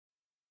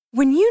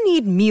When you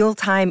need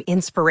mealtime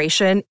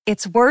inspiration,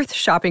 it's worth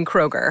shopping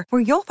Kroger,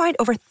 where you'll find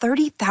over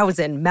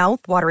 30,000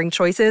 mouth-watering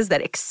choices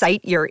that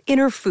excite your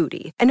inner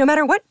foodie. And no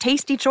matter what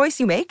tasty choice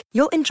you make,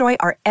 you'll enjoy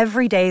our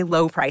everyday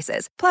low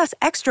prices, plus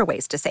extra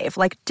ways to save,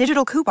 like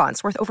digital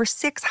coupons worth over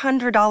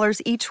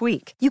 $600 each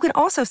week. You can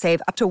also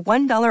save up to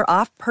 $1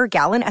 off per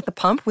gallon at the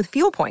pump with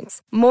fuel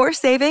points. More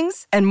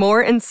savings and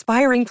more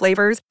inspiring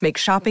flavors make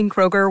shopping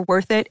Kroger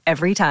worth it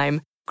every time.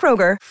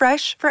 Kroger,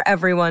 fresh for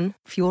everyone.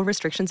 Fuel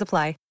restrictions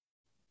apply.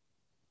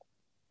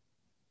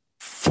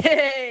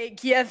 Sick,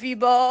 Yeffy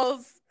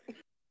balls.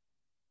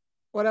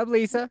 What up,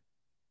 Lisa?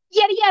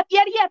 Yeti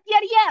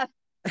yep.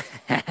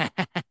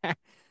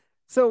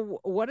 So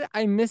what?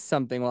 I missed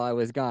something while I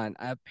was gone.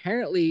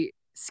 Apparently,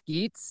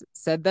 Skeets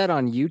said that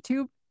on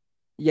YouTube.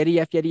 Yeti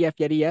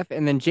F,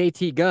 and then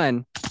JT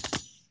Gunn.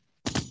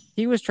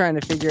 He was trying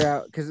to figure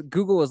out because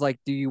Google was like,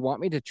 "Do you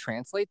want me to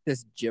translate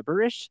this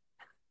gibberish?"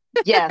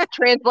 Yes,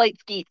 translate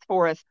Skeets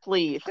for us,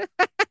 please.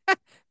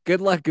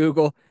 Good luck,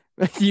 Google.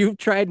 You've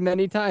tried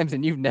many times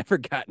and you've never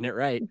gotten it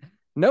right. He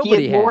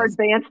Nobody is more has.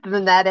 advanced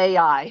than that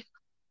AI.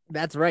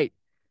 That's right.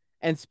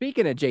 And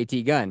speaking of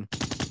JT Gunn,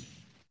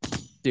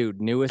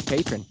 dude, newest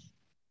patron.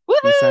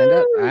 Woo-hoo! He signed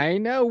up. I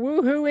know,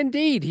 woohoo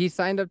indeed. He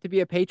signed up to be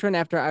a patron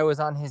after I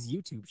was on his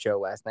YouTube show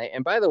last night.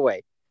 And by the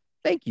way,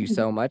 thank you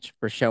so much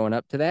for showing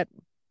up to that.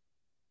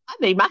 I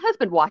made my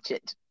husband watch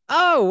it.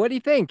 Oh, what do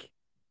you think?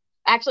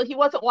 Actually, he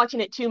wasn't watching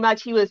it too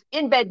much. He was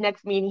in bed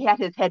next to me and he had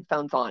his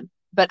headphones on,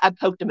 but I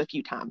poked him a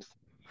few times.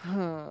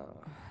 Well,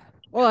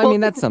 I mean,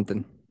 that's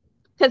something.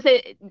 Because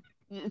it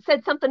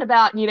said something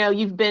about,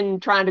 you've been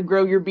trying to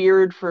grow your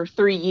beard for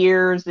 3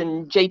 years.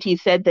 And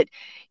JT said that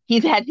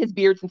he's had his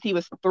beard since he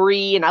was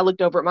 3. And I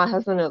looked over at my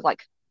husband and I was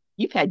like,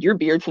 you've had your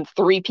beard since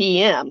 3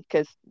 p.m.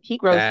 because he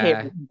grows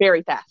hair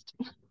very fast.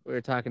 We were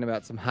talking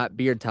about some hot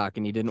beard talk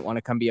and you didn't want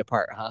to come be a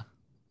part, huh?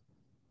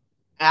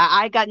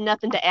 I got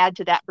nothing to add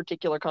to that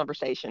particular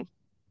conversation.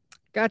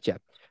 Gotcha.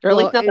 Or at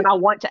least nothing I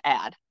want to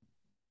add.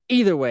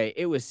 Either way,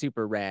 it was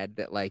super rad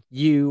that like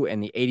you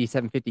and the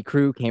 8750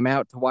 crew came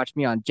out to watch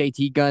me on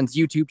JT Gunn's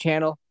YouTube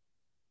channel.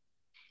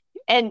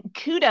 And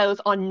kudos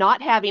on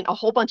not having a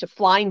whole bunch of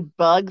flying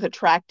bugs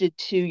attracted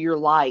to your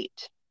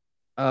light.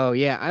 Oh,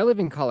 yeah. I live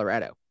in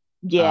Colorado.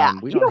 Yeah.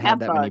 We don't have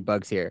that many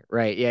bugs here.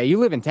 Right. Yeah. You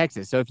live in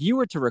Texas. So if you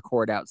were to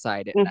record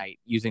outside at night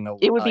using a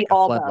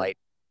floodlight,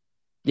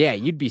 yeah,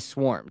 you'd be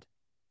swarmed.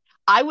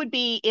 I would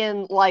be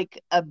in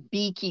like a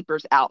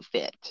beekeeper's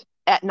outfit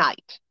at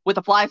night with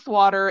a fly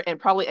swatter and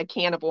probably a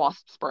can of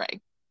wasp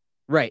spray.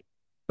 Right.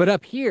 But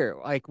up here,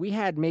 like we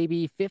had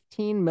maybe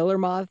 15 Miller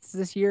moths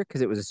this year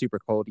because it was a super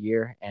cold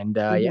year. And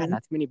yeah,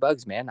 not too many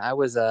bugs, man. I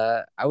was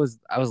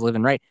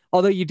living right.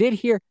 Although you did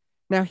hear,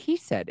 now he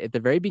said at the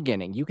very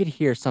beginning, you could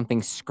hear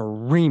something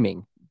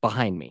screaming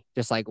behind me.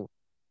 Just like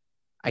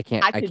I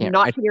can't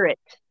hear it.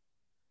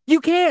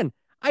 You can.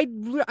 I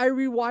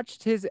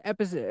rewatched his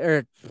episode,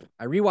 or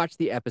I rewatched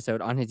the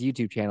episode on his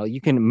YouTube channel.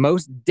 You can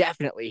most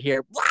definitely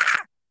hear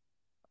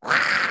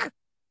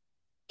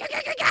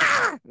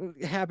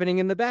happening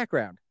in the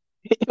background.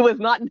 It was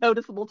not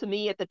noticeable to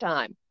me at the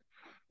time.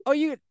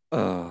 We'll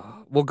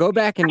go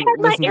back and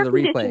listen to the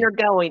replay. My air conditioner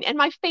going and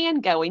my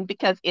fan going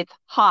because it's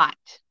hot.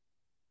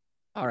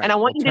 All right. And I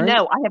want you to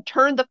know I have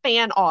turned the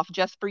fan off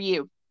just for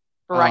you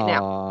for right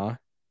now.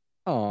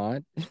 Aw,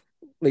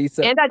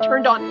 Lisa. And I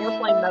turned on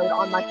airplane mode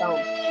on my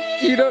phone.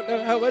 You don't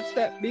know how much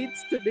that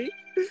means to me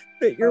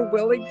that you're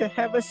willing to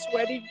have a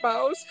sweaty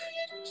mouse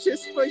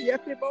just for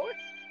Yeffy boy.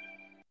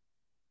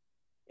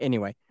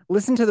 Anyway,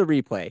 listen to the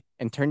replay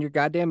and turn your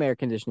goddamn air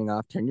conditioning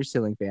off, turn your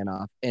ceiling fan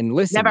off, and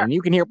listen. And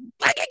you can hear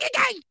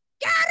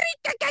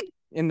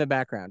in the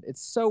background.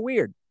 It's so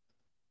weird.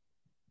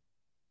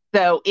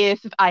 So if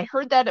I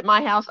heard that at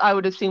my house, I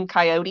would assume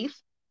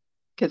coyotes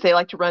because they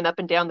like to run up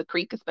and down the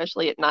creek,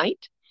 especially at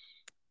night.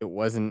 It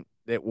wasn't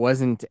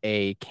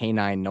a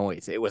canine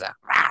noise. It was a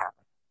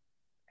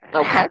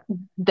okay.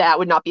 That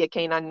would not be a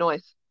canine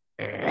noise.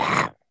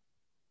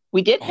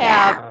 We did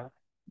have,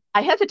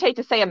 I hesitate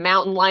to say a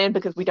mountain lion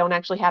because we don't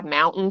actually have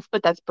mountains,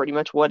 but that's pretty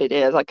much what it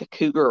is, like a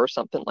cougar or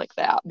something like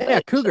that.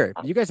 Yeah, cougar.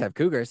 You guys have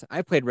cougars.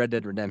 I played Red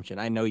Dead Redemption.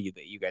 I know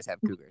that you guys have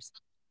cougars.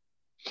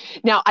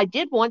 Now, I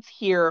did once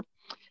hear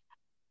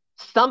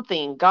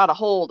something got a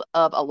hold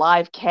of a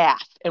live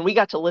calf, and we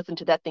got to listen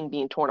to that thing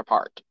being torn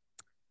apart.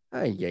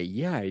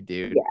 Yeah,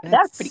 dude. Yeah,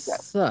 that's pretty good.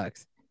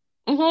 Sucks.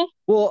 Mm-hmm.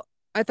 Well,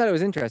 I thought it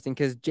was interesting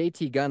because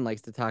JT Gunn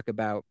likes to talk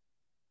about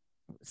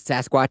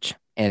Sasquatch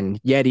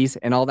and Yetis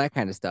and all that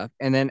kind of stuff.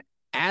 And then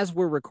as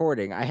we're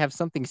recording, I have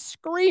something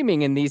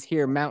screaming in these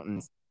here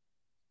mountains.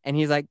 And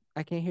he's like,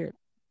 I can't hear it.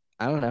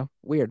 I don't know.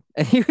 Weird.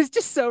 And he was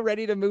just so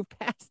ready to move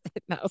past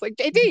it. And I was like,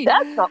 JT.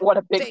 That's not what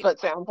a Bigfoot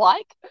sounds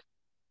like.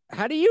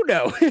 How do you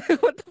know?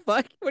 What the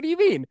fuck? What do you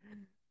mean?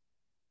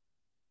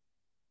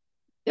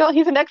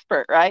 He's an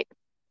expert, right?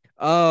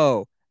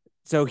 Oh,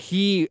 so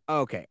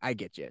okay, I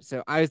get you.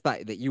 So I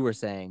thought that you were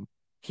saying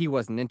he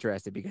wasn't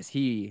interested because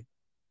he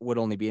would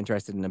only be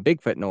interested in a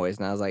Bigfoot noise.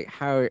 And I was like,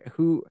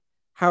 who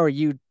are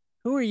you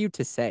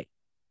to say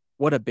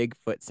what a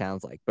Bigfoot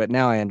sounds like? But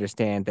now I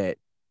understand that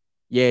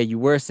Yeah, you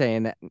were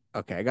saying that.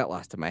 Okay, I got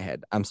lost in my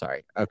head. I'm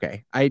sorry.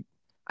 Okay. I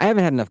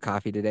haven't had enough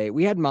coffee today.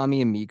 We had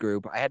mommy and me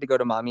group. I had to go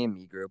to mommy and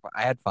me group.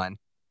 I had fun.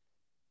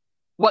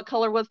 What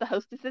color was the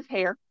hostess's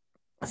hair?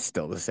 It's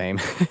still the same.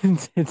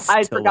 It's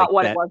I still like forgot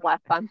what it that. was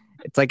last time.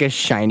 It's like a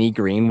shiny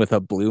green with a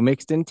blue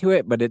mixed into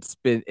it, but it's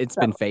So,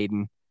 been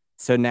fading.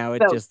 So now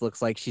it so, just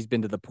looks like she's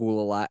been to the pool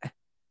a lot.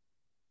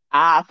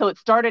 so it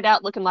started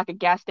out looking like a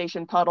gas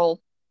station puddle.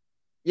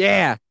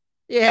 Yeah.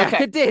 Yeah,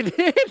 Okay. it did.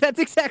 That's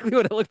exactly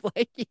what it looked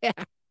like. Yeah.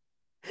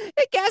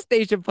 A gas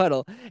station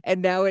puddle.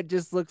 And now it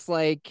just looks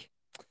like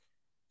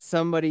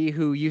somebody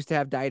who used to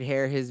have dyed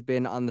hair has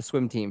been on the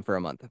swim team for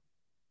a month.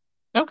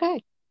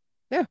 Okay.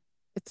 Yeah,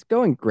 it's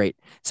going great.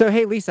 So,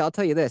 hey, Lisa, I'll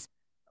tell you this.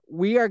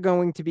 We are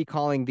going to be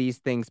calling these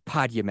things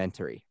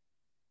podumentary.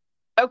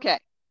 Okay.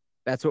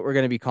 That's what we're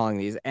going to be calling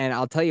these. And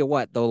I'll tell you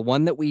what, the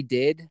one that we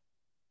did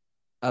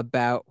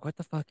about what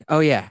the fuck? Oh,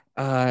 yeah.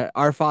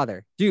 Our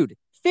Father. Dude,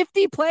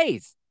 50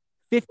 plays.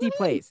 50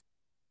 plays.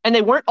 And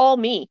they weren't all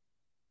me.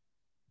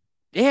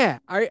 Yeah.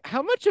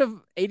 How much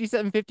of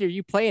 8750 are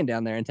you playing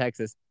down there in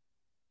Texas?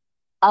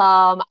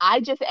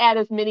 I just add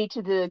as many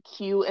to the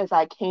queue as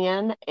I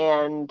can,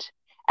 and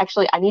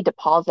actually, I need to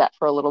pause that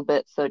for a little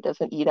bit so it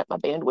doesn't eat up my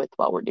bandwidth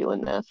while we're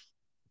doing this.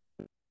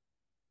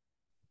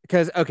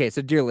 Because, okay,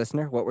 so dear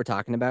listener, what we're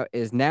talking about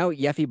is now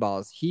Yeffy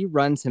Balls, he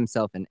runs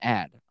himself an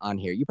ad on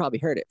here. You probably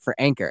heard it for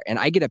Anchor, and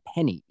I get a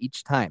penny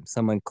each time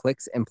someone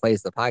clicks and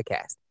plays the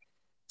podcast.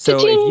 So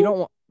if you Cha-ching! don't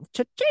want,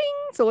 cha-ching!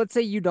 So let's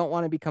say you don't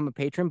want to become a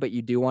patron, but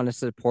you do want to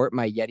support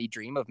my Yeti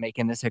dream of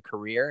making this a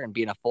career and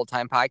being a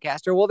full-time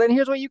podcaster. Well, then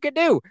here's what you could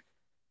do.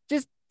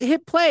 Just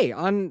hit play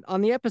on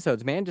the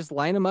episodes, man. Just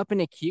line them up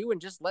in a queue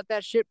and just let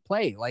that shit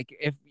play. Like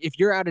if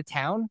you're out of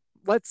town,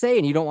 let's say,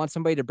 and you don't want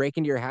somebody to break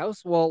into your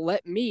house, well,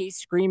 let me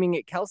screaming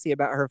at Kelsey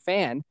about her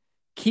fan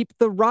keep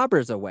the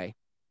robbers away.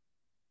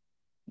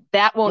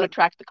 That won't Let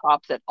attract the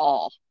cops at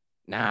all.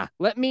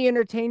 let me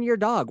entertain your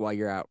dog while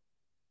you're out,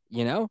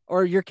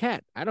 or your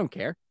cat. I don't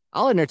care.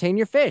 I'll entertain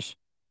your fish.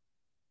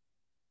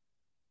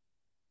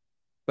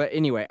 But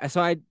anyway,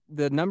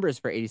 the numbers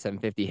for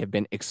 8750 have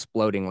been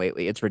exploding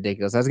lately. It's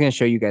ridiculous. I was going to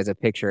show you guys a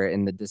picture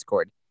in the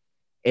Discord.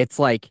 It's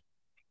like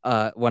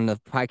when the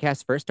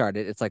podcast first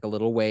started, it's like a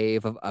little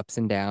wave of ups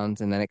and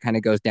downs, and then it kind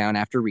of goes down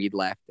after Reed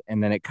left,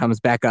 and then it comes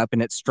back up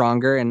and it's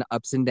stronger and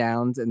ups and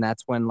downs, and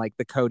that's when like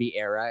the Cody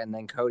era, and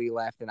then Cody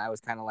left, and I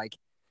was kind of like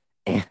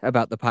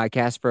about the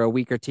podcast for a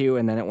week or two,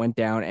 and then it went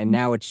down, and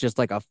now it's just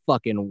like a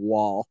fucking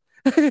wall.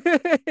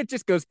 It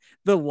just goes,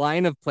 the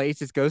line of plays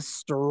just goes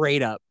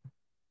straight up.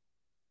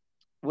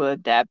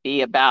 Would that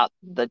be about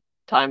the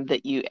time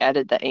that you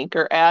added the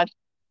Anchor ad?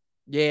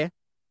 Yeah.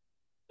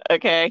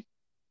 Okay.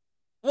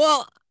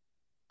 Well,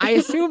 I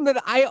assume that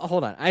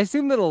hold on. I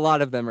assume that a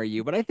lot of them are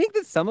you, but I think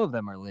that some of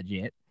them are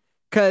legit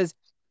because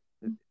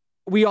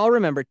we all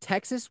remember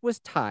Texas was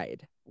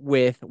tied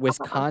with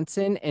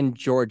Wisconsin and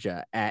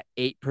Georgia at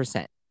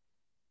 8%.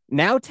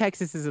 Now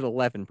Texas is at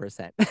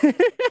 11%.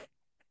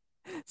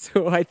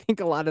 So I think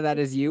a lot of that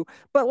is you.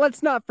 But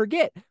let's not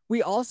forget,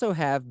 we also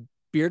have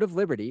Beard of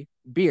Liberty.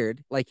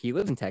 Beard, like he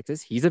lives in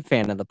Texas. He's a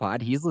fan of the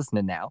pod. He's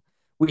listening now.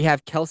 We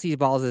have Kelsey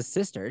Balls'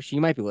 sister. She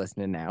might be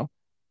listening now.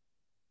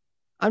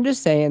 I'm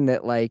just saying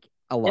that like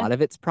a lot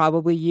of it's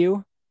probably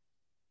you,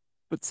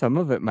 but some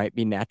of it might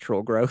be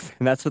natural growth.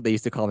 And that's what they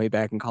used to call me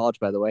back in college,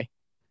 by the way.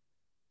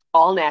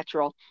 All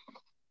natural.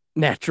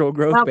 Natural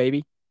growth, Now,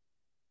 baby.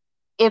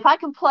 if I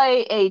can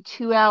play a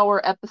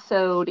 2-hour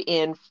episode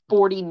in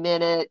 40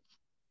 minutes,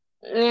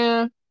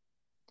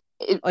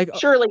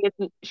 surely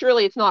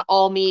it's not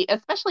all me,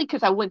 especially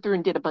because I went through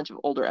and did a bunch of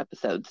older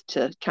episodes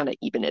to kind of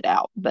even it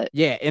out. But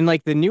yeah, and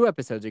like the new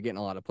episodes are getting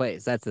a lot of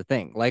plays. That's the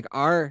thing. Like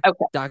our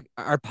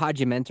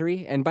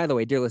podumentary, and by the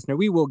way, dear listener,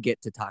 we will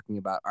get to talking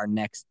about our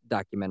next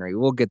documentary.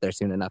 We'll get there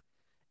soon enough.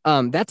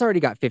 That's already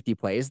got 50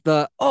 plays.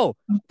 The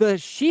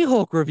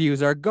She-Hulk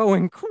reviews are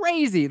going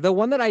crazy. The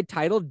one that I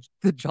titled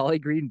The Jolly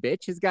Green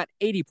Bitch has got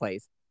 80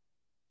 plays.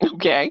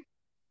 Okay.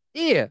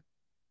 Yeah.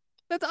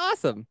 That's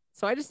awesome.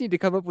 So I just need to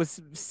come up with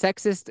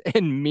sexist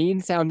and mean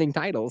sounding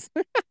titles.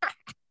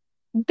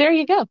 There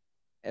you go.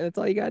 And that's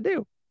all you got to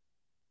do.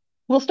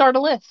 We'll start a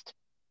list.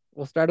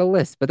 We'll start a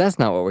list, but that's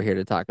not what we're here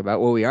to talk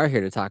about. What we are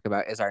here to talk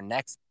about is our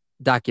next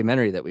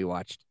documentary that we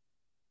watched.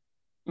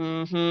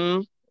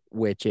 Mm-hmm.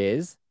 Which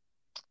is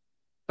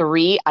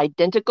 3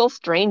 Identical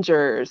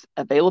Strangers,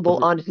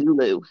 available on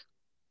Hulu.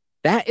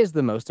 That is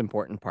the most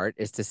important part,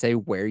 is to say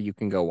where you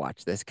can go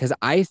watch this. Because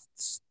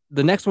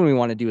the next one we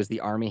want to do is the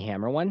Armie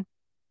Hammer one.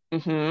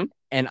 Mm-hmm.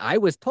 And I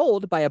was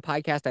told by a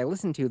podcast I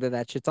listened to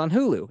that shit's on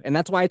Hulu. And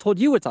that's why I told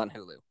you it's on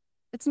Hulu.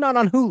 It's not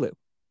on Hulu.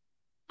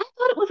 I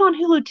thought it was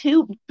on Hulu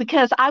too,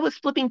 because I was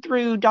flipping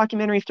through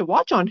documentaries to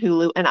watch on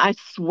Hulu, and I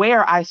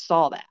swear I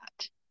saw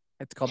that.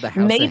 It's called The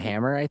House of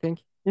Hammer, I think.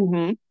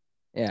 Mm-hmm.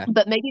 Yeah.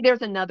 But maybe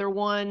there's another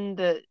one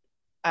that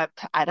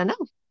I don't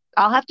know.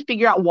 I'll have to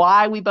figure out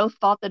why we both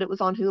thought that it was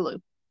on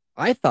Hulu.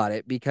 I thought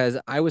it because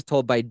I was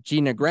told by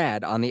Gina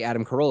Grad on the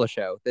Adam Carolla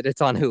show that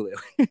it's on Hulu.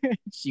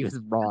 She was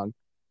wrong.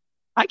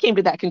 I came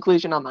to that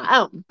conclusion on my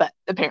own, but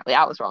apparently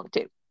I was wrong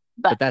too.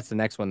 But that's the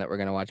next one that we're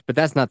going to watch. But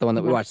that's not the one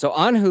that we watched. So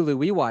on Hulu,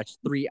 we watched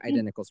Three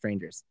Identical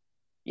Strangers.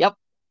 Yep.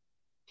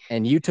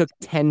 And you took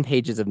 10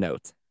 pages of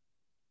notes.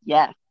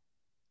 Yes.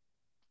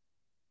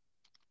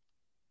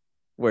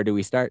 Where do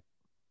we start?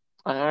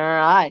 All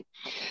right.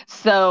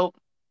 So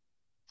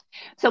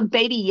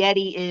baby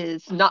Yeti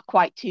is not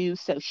quite 2,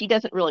 so she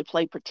doesn't really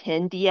play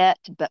pretend yet.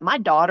 But my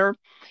daughter,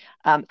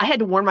 I had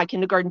to warn my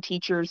kindergarten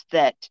teachers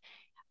that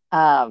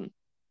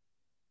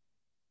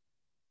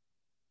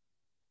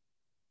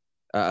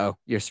Uh-oh,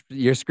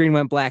 your screen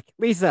went black.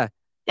 Lisa,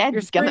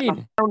 your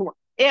screen.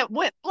 It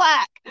went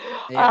black.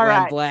 It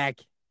went black.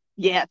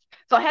 Yes.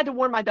 So I had to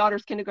warn my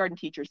daughter's kindergarten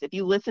teachers, if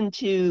you listen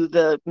to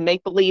the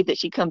make-believe that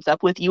she comes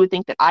up with, you would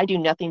think that I do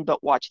nothing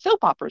but watch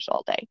soap operas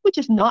all day, which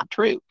is not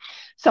true.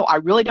 So I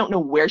really don't know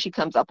where she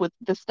comes up with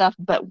this stuff,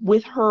 but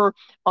with her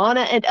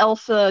Anna and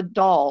Elsa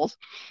dolls,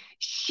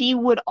 she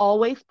would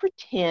always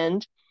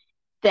pretend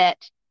that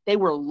they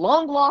were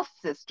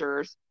long-lost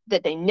sisters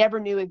that they never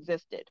knew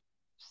existed.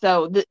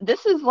 So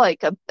this is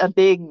like a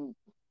big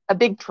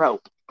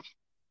trope.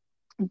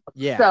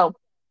 Yeah. So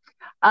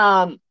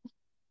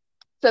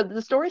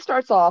the story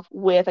starts off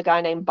with a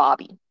guy named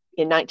Bobby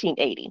in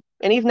 1980,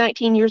 and he's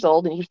 19 years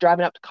old, and he's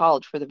driving up to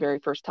college for the very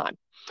first time.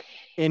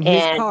 In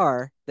his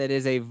car, that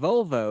is a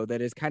Volvo that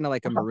is kind of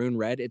like a maroon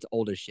red. It's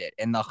old as shit,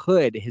 and the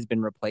hood has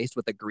been replaced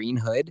with a green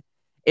hood.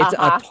 It's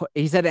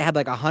he said it had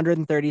like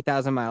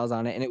 130,000 miles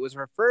on it, and it was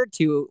referred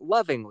to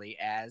lovingly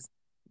as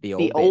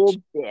the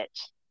old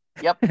bitch.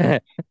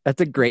 Yep.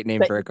 That's a great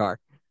name for a car.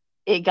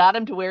 It got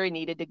him to where he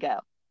needed to go.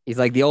 He's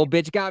like, the old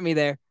bitch got me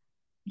there.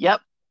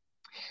 Yep.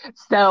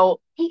 So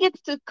he gets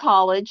to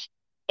college,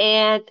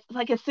 and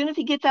like as soon as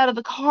he gets out of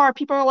the car,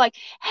 people are like,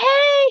 "Hey,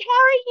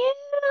 how are you?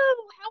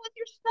 How was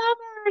your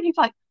summer?" And he's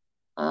like,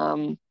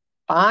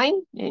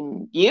 fine.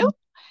 And you?"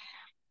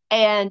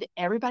 And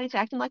everybody's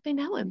acting like they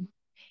know him.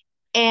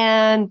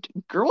 And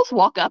girls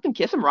walk up and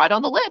kiss him right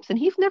on the lips, and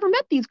he's never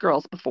met these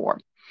girls before.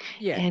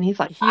 Yeah. And he's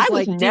like, I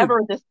was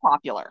never this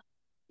popular.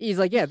 He's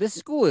like, yeah, this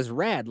school is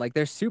rad. Like,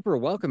 they're super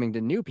welcoming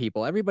to new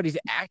people. Everybody's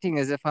acting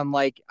as if I'm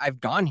like, I've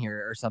gone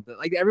here or something.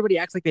 Like, everybody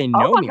acts like they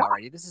know me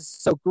already. This is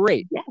so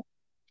great. Yeah.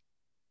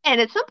 And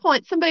at some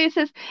point, somebody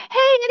says,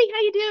 "Hey, Eddie,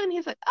 how you doing?" And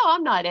he's like, "Oh,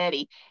 I'm not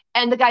Eddie."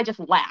 And the guy just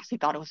laughs. He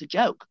thought it was a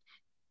joke.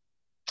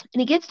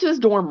 And he gets to his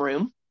dorm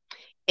room,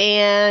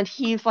 and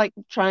he's like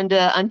trying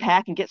to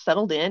unpack and get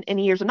settled in, and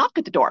he hears a knock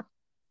at the door.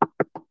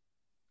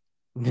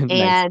 Nice.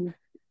 And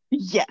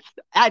yes,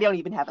 I don't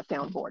even have a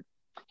soundboard.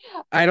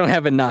 I don't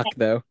have a knock,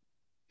 though.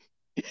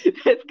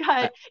 This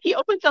guy, he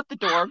opens up the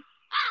door,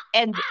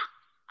 and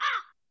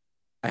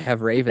I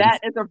have ravens. That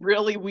is a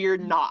really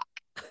weird knock.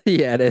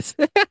 Yeah, it is.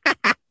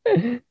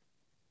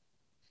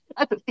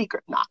 That's a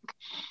secret knock.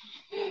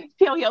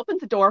 So he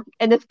opens the door,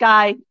 and this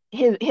guy,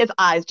 his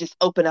eyes just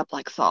open up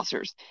like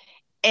saucers.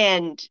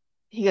 And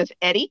he goes,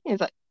 "Eddie?" And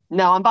he's like,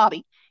 "No, I'm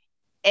Bobby."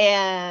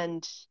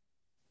 And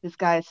this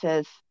guy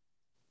says,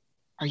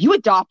 "Are you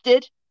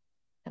adopted?"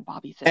 And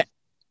Bobby says,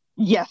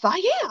 "Yes,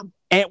 I am."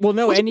 And well,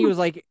 no, and he was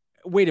like,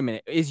 "Wait a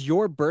minute, is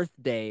your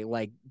birthday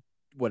like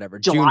whatever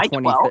July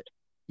June 25th?"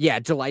 Yeah,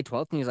 July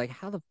 12th. And he's like,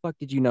 "How the fuck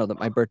did you know that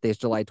my birthday is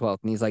July 12th?"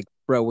 And he's like,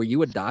 "Bro, were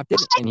you adopted?"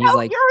 And he's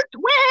like, "You're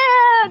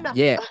a twin."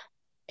 Yeah.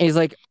 And he's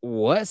like,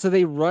 "What?" So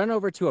they run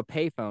over to a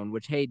payphone,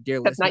 which, hey, dear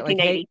listener, 1980.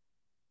 like, hey,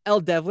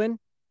 L. Devlin.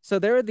 So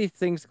there are these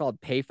things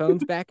called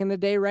payphones back in the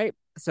day, right?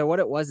 So what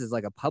it was is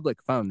like a public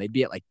phone. They'd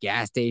be at like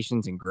gas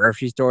stations and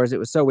grocery stores. It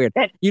was so weird.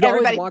 You'd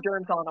always walk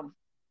on them.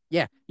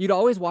 Yeah, you'd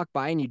always walk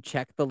by and you'd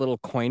check the little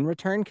coin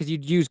return because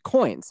you'd use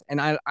coins. And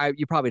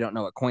you probably don't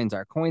know what coins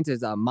are. Coins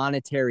is a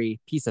monetary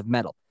piece of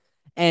metal,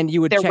 and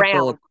you would check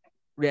round.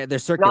 They're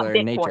circular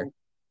in nature.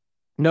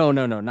 No,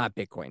 not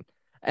Bitcoin.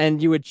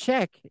 And you would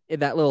check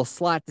that little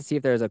slot to see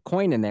if there's a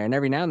coin in there, and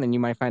every now and then you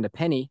might find a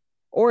penny,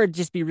 or it'd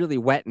just be really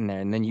wet in there,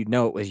 and then you'd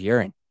know it was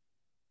urine.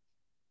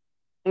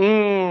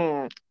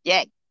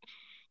 Yay.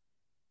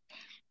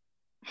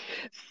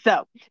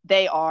 So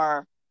they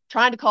are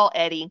trying to call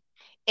Eddie.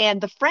 And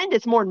the friend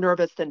is more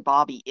nervous than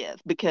Bobby is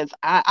because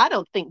I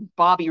don't think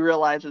Bobby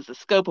realizes the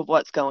scope of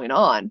what's going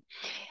on.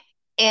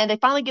 And they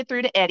finally get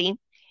through to Eddie.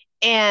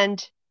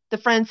 And the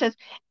friend says,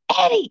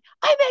 "Eddie,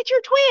 I met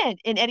your twin."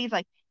 And Eddie's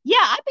like, "Yeah,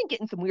 I've been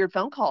getting some weird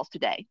phone calls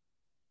today."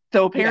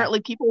 So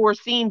apparently people were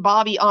seeing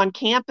Bobby on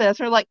campus.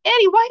 They're like,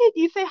 "Eddie, why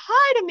did you say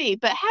hi to me?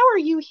 But how are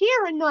you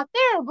here and not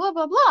there? Blah,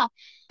 blah, blah."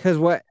 Because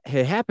what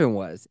had happened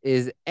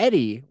is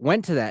Eddie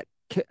went to that.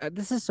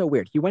 This is so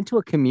weird. He went to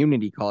a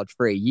community college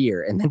for a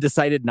year and then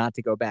decided not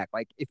to go back.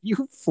 Like, if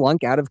you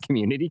flunk out of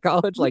community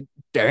college, like,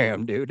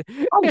 damn, dude.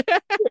 Here's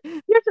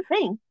the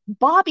thing.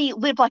 Bobby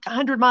lived like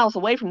 100 miles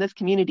away from this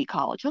community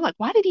college. I'm like,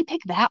 why did he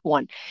pick that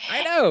one?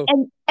 I know.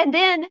 And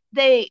then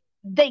they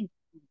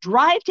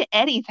drive to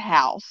Eddie's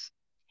house.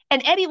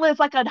 And Eddie lives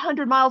like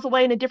 100 miles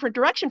away in a different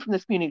direction from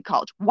this community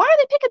college. Why are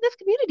they picking this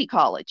community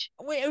college?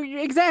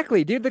 Wait,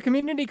 exactly, dude. The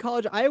community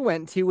college I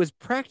went to was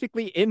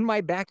practically in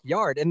my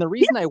backyard. And the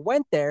reason I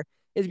went there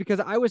is because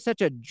I was such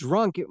a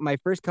drunk my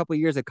first couple of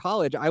years of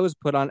college, I was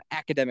put on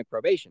academic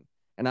probation.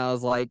 And I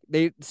was like,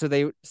 they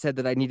said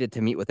that I needed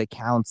to meet with a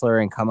counselor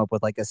and come up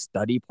with like a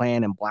study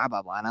plan and blah,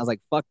 blah, blah. And I was like,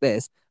 fuck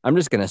this. I'm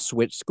just going to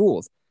switch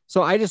schools.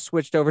 So I just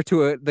switched over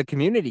to the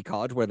community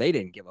college where they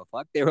didn't give a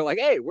fuck. They were like,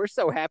 hey, we're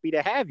so happy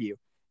to have you.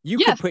 You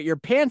could Yes. put your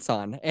pants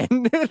on.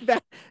 And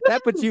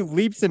that puts you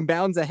leaps and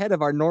bounds ahead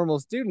of our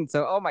normal students.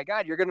 So, oh my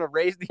God, you're going to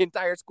raise the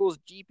entire school's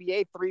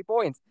GPA 3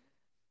 points.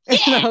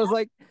 And I was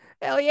like,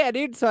 hell yeah,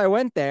 dude. So I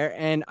went there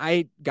and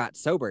I got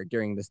sober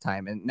during this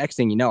time. And next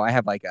thing you know, I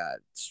have like a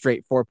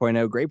straight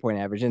 4.0 grade point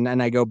average. And then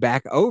I go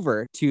back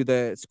over to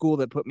the school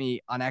that put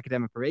me on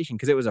academic probation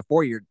because it was a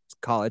 4-year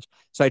college.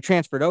 So I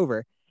transferred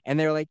over and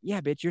they were like,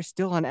 yeah, bitch, you're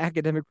still on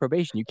academic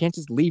probation. You can't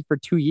just leave for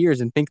 2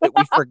 years and think that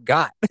we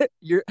forgot. And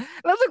I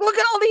was like, look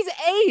at all these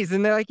A's.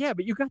 And they're like, yeah,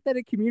 but you got that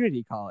at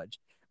community college.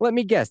 Let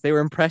me guess. They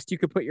were impressed you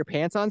could put your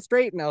pants on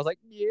straight. And I was like,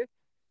 yeah.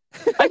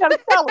 I got a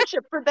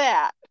scholarship for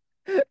that.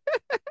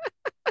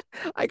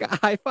 I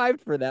got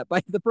high-fived for that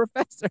by the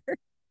professor.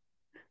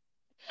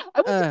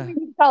 I went to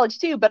community college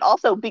too, but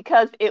also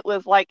because it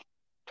was like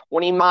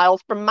 20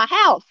 miles from my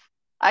house.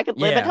 I could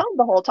live at home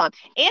the whole time.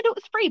 And it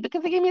was free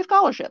because they gave me a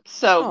scholarship.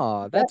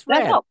 So that's that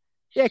rad. helped.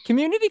 Yeah,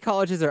 community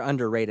colleges are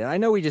underrated. I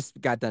know we just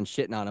got done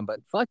shitting on them,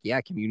 but fuck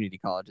yeah, community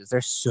colleges. They're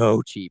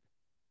so cheap.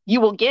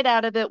 You will get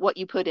out of it what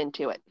you put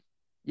into it.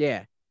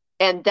 Yeah.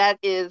 And that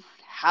is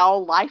how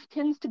life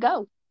tends to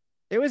go.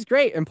 It was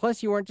great. And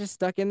plus, you weren't just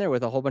stuck in there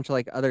with a whole bunch of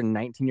like other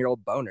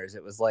 19-year-old boners.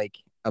 It was like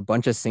a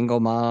bunch of single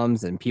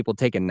moms and people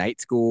taking night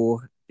school.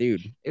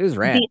 Dude, it was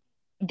rad.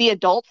 The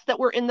adults that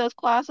were in those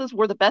classes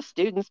were the best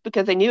students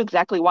because they knew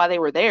exactly why they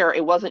were there.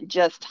 It wasn't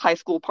just high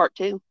school part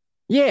 2.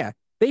 Yeah.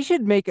 They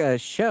should make a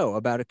show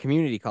about a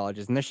community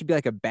colleges and there should be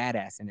like a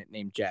badass in it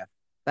named Jeff.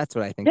 That's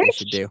what I think they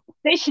should do.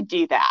 They should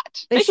do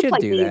that. They should play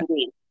do that.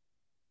 D&D.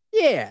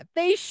 Yeah,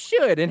 they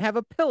should and have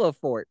a pillow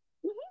fort.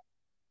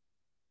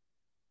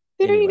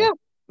 There you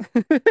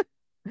go.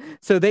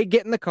 So they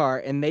get in the car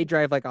and they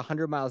drive like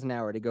 100 miles an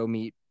hour to go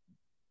meet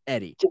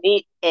Eddie.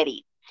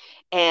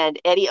 And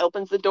Eddie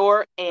opens the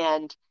door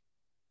and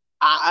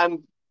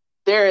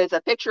there is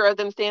a picture of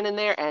them standing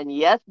there. And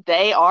yes,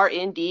 they are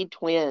indeed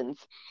twins.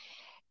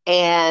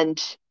 And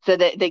so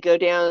they go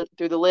down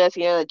through the list,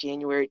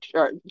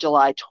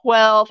 July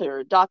 12th, they were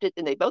adopted.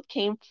 And they both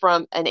came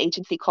from an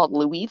agency called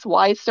Louise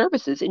Wise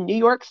Services in New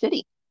York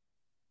City.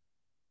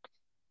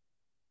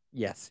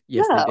 Yes,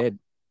 they did.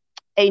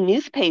 A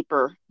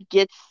newspaper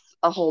gets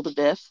a hold of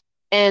this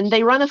and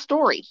they run a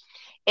story.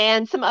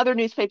 And some other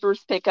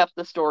newspapers pick up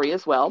the story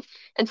as well.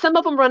 And some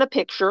of them run a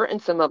picture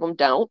and some of them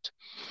don't.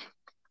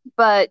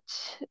 But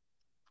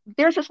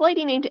there's this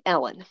lady named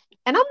Ellen.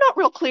 And I'm not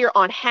real clear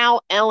on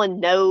how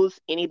Ellen knows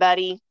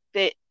anybody.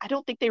 I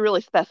don't think they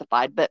really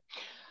specified. But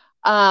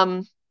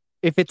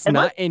if it's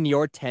not in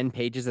your 10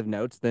 pages of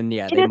notes, then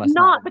yeah, they must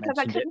not because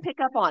I couldn't pick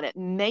up on it.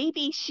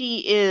 Maybe she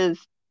is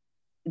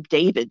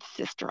David's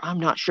sister. I'm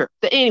not sure.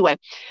 But anyway,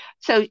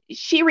 so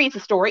she reads the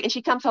story and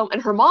she comes home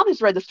and her mom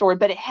has read the story,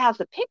 but it has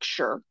a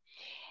picture.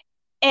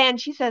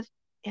 And she says,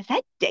 is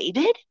that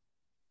David?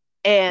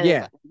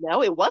 And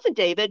no, it wasn't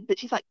David. But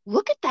she's like,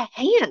 look at the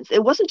hands.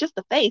 It wasn't just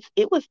the face.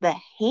 It was the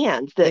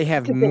hands. They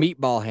have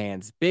meatball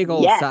hands, big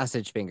old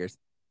sausage fingers.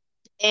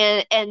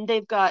 And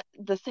they've got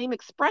the same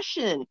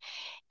expression.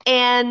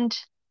 And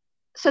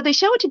so they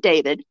show it to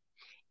David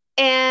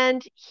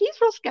and he's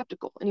real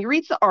skeptical. And he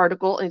reads the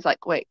article and he's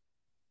like, wait,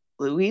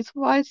 Louise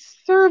Wise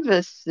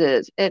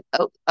Services and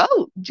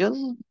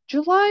July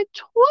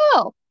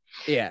 12th.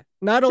 Yeah.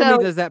 Not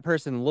only does that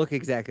person look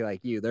exactly like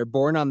you, they're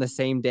born on the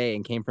same day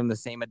and came from the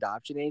same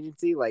adoption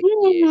agency. Like,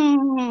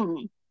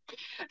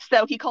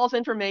 So he calls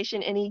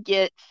information and he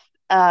gets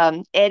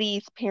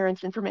Eddie's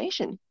parents'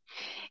 information.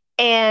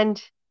 And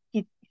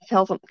he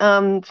tells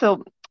them,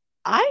 so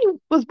I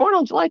was born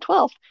on July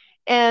 12th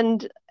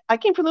and I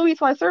came from Louise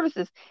Wise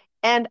Services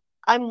and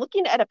I'm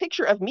looking at a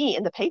picture of me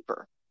in the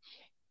paper.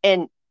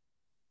 And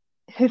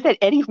who said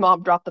Eddie's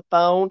mom dropped the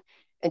phone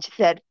and she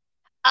said,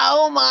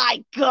 oh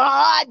my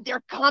God,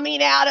 they're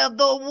coming out of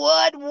the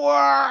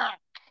woodwork.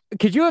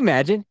 Could you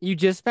imagine? You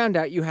just found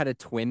out you had a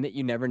twin that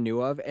you never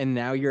knew of, and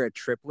now you're a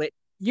triplet.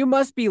 You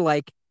must be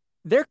like,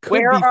 there could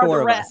be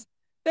 4 of us.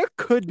 There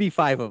could be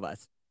 5 of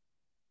us.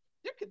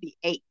 There could be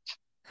 8.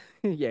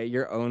 Yeah,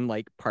 your own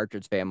like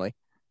Partridge Family.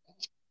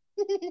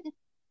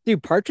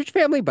 Dude, Partridge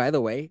Family, by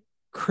the way,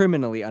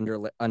 criminally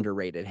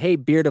underrated. Hey,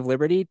 Beard of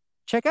Liberty,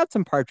 check out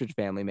some Partridge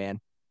Family,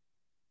 man.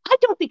 I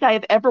don't think I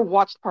have ever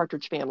watched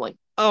Partridge Family.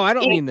 Oh, I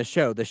don't mean the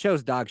show. The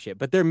show's dog shit,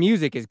 but their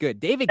music is good.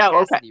 David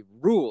Cassidy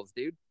rules,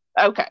 dude.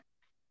 Okay.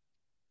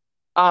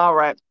 All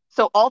right.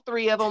 So all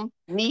 3 of them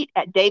meet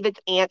at David's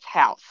aunt's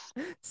house.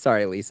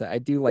 Sorry, Lisa. I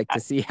do like to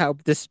see how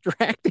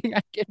distracting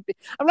I can be.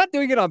 I'm not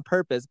doing it on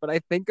purpose, but I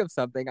think of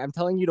something. I'm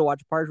telling you to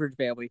watch Partridge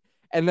Family,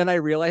 and then I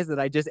realize that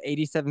I just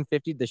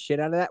 8750'd the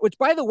shit out of that, which,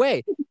 by the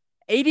way,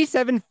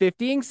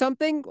 8750ing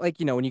something, like,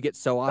 you know, when you get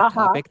so off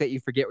topic that you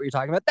forget what you're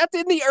talking about, that's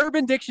in the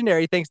Urban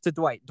Dictionary, thanks to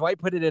Dwight. Dwight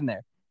put it in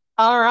there.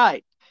 All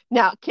right.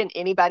 Now, can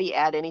anybody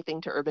add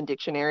anything to Urban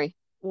Dictionary?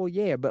 Well,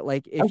 yeah, but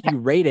like if Okay. you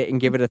rate it and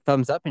give it a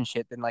thumbs up and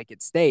shit, then like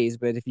it stays.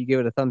 But if you give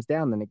it a thumbs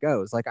down, then it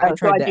goes. Like I Oh, so I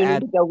tried to do need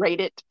add, to go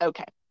rate it.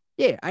 Okay.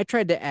 yeah, I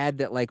tried to add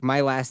that like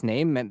my last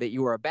name meant that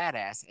you were a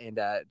badass, and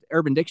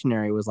Urban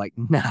Dictionary was like,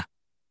 nah,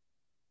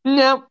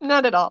 No,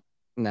 not at all.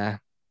 nah.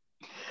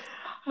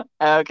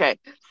 Okay.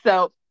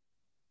 So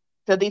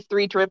so these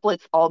three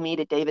triplets all meet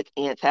at David's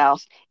aunt's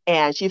house,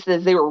 and she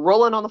says they were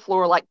rolling on the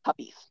floor like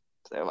puppies.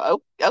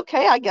 So,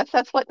 okay, I guess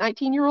that's what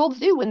 19-year-olds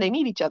do when they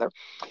meet each other.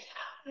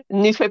 The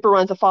newspaper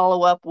runs a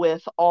follow up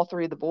with all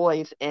three of the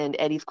boys, and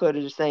Eddie's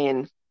quoted as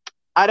saying,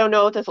 I don't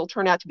know if this will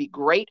turn out to be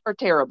great or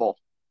terrible.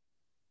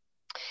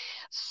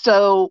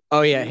 So,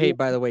 Oh yeah, hey,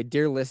 by the way,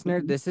 dear listener,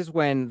 this is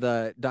when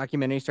the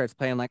documentary starts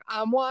playing like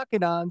I'm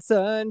walking on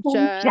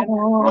sunshine.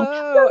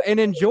 Whoa, and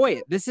enjoy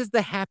it. This is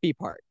the happy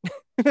part.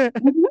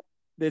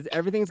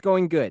 Everything's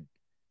going good.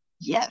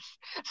 yes.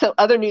 So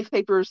other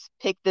newspapers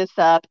pick this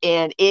up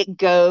and it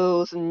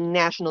goes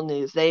national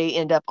news. They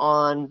end up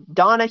on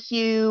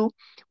Donahue,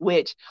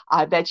 which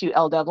I bet you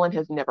L. Devlin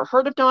has never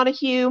heard of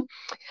Donahue.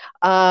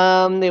 They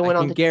I went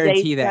on can the Today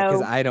guarantee that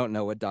because Show. I don't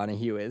know what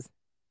Donahue is.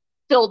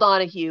 Phil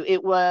Donahue.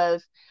 It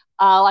was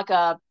like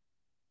a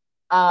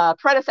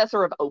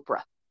predecessor of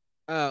Oprah.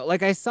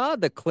 Like I saw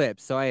the clip,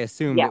 so I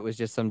assumed Yeah. it was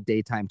just some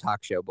daytime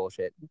talk show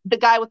bullshit. The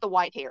guy with the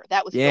white hair.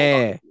 That was Phil Yeah.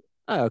 Donahue.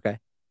 Oh, okay.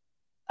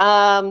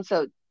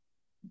 So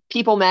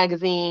People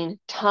Magazine,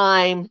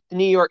 Time, the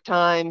New York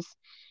Times,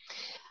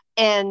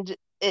 and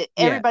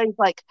everybody's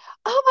like,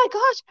 oh my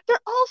gosh, they're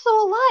all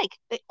so alike.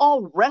 They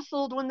all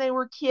wrestled when they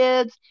were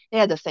kids. They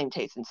had the same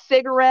taste in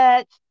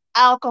cigarettes,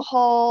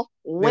 alcohol,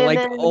 They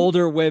liked women.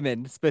 older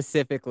women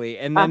specifically.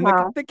 And then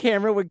Uh-huh. the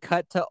camera would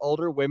cut to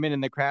older women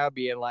in the crowd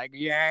being like,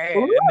 yeah.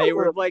 And they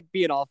were like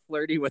being all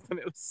flirty with them.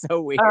 It was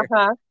so weird.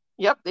 Uh-huh.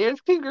 Yep,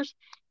 there's cougars.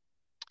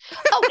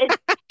 Oh,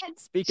 and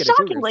Speaking of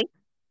cougars. shockingly,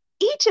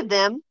 each of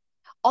them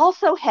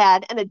also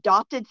had an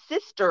adopted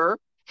sister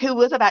who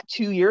was about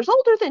 2 years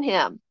older than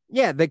him.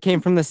 Yeah, that came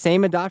from the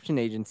same adoption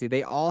agency.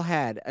 They all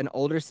had an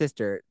older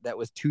sister that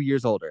was 2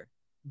 years older.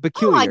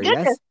 Peculiar, Oh my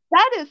goodness, yes?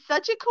 that is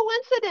such a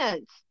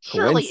coincidence.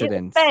 Surely it was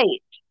Coincidence.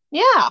 fate.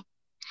 Yeah.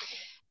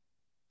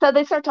 So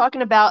they start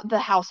talking about the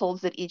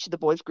households that each of the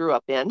boys grew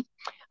up in.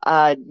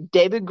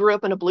 David grew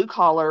up in a blue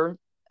collar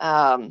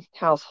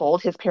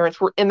household. His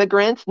parents were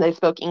immigrants and they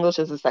spoke English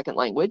as a second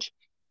language.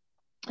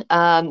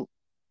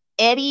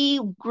 Eddie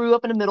grew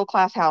up in a middle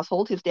class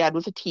household. His dad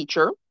was a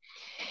teacher.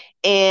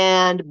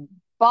 And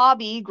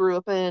Bobby grew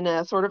up in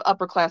a sort of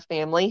upper class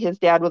family. His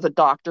dad was a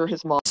doctor.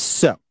 His mom.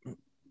 So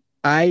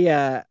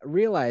I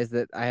realized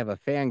that I have a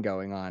fan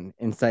going on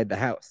inside the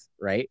house,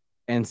 right?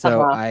 And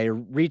so I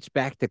reached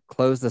back to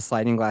close the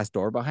sliding glass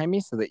door behind me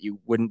so that you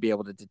wouldn't be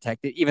able to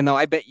detect it, even though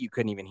I bet you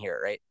couldn't even hear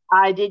it, right?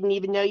 I didn't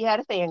even know you had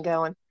a fan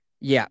going.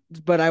 Yeah,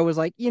 but I was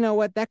like, you know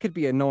what? That could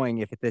be annoying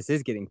if this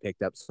is getting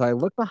picked up. So I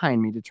look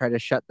behind me to try to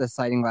shut the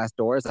sliding glass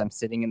door as I'm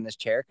sitting in this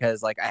chair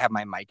because like I have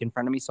my mic in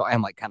front of me, so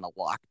I'm like kind of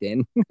locked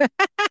in.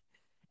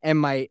 And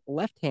my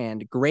left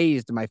hand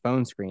grazed my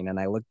phone screen, and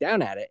I looked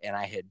down at it, and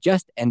I had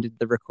just ended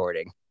the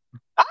recording.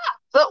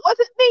 So it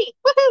wasn't me.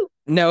 Woohoo!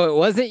 No, it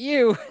wasn't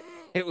you.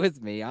 It was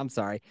me. I'm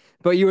sorry.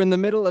 But you were in the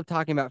middle of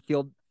talking about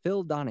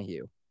Phil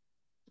Donahue.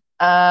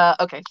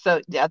 Okay,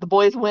 so yeah, the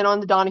boys went on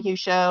the Donahue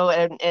show,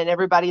 and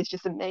everybody is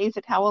just amazed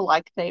at how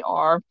alike they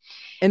are.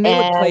 And they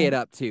would play it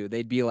up too.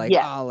 They'd be like,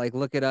 yeah. "Oh, like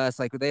look at us!"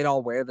 Like they'd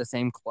all wear the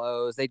same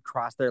clothes. They'd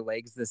cross their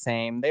legs the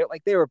same.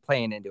 They were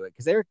playing into it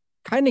because they were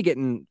kind of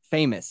getting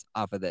famous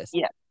off of this.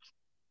 Yeah.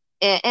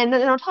 And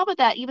then on top of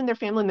that, even their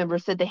family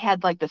members said they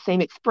had like the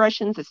same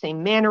expressions, the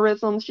same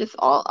mannerisms, just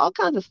all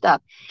kinds of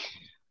stuff.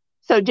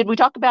 So did we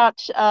talk about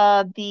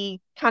the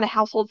kind of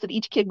households that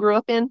each kid grew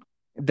up in?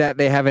 That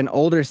they have an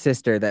older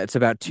sister that's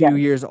about 2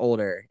 years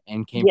older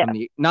and came from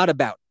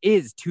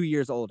is 2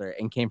 years older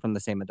and came from the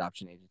same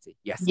adoption agency.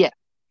 Yes. Yeah.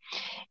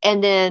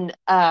 And then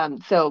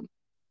so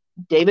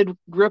David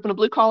grew up in a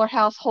blue collar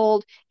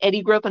household.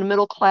 Eddie grew up in a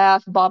middle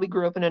class. Bobby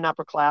grew up in an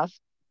upper class.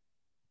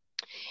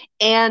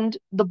 And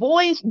the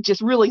boys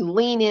just really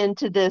lean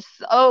into this,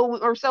 oh,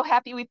 we're so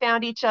happy we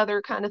found each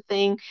other kind of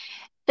thing.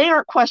 They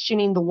aren't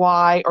questioning the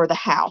why or the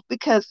how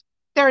because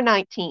they're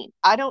 19.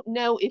 I don't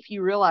know if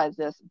you realize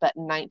this, but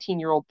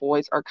 19-year-old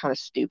boys are kind of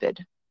stupid.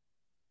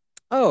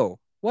 Oh,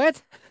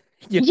 what?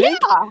 You think?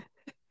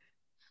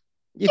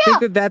 You think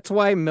that that's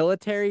why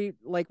military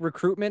like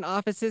recruitment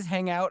offices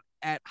hang out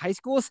at high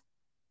schools?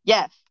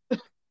 Yes.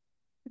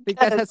 Think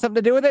that has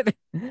something to do with it?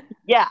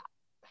 Yeah.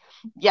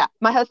 Yeah.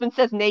 My husband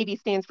says Navy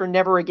stands for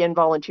never again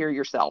volunteer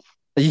yourself.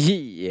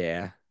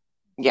 Yeah.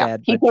 Yeah.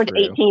 Sad, he turned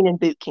 18 in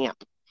boot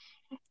camp.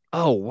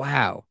 Oh,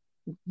 wow.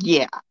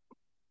 Yeah.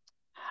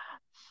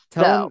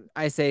 Tell him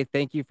I say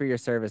thank you for your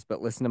service,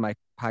 but listen to my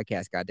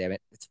podcast, goddammit.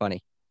 It's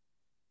funny.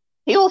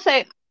 He will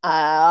say,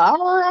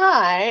 all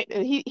right.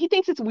 He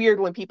thinks it's weird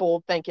when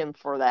people thank him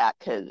for that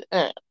because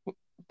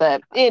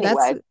but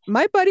anyway.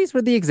 My buddies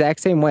were the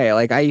exact same way.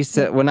 Like I used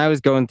to, when I was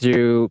going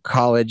through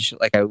college,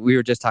 like we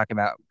were just talking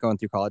about going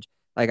through college,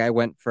 like I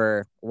went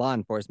for law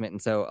enforcement.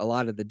 And so a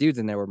lot of the dudes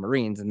in there were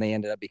Marines and they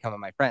ended up becoming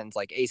my friends,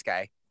 like Ace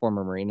Guy,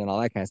 former Marine and all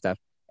that kind of stuff.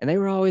 And they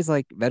were always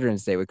like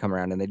Veterans Day would come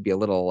around and they'd be a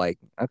little like,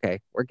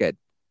 okay, we're good.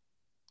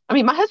 I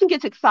mean, my husband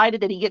gets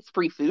excited that he gets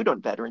free food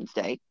on Veterans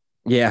Day,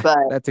 Yeah, but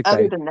that's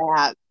other exciting. than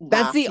that,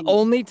 That's nah. the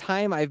only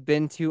time I've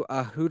been to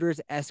a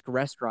Hooters-esque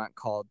restaurant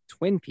called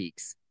Twin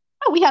Peaks.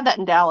 Oh, we have that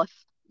in Dallas.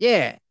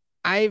 Yeah,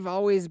 I've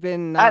always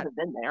been I haven't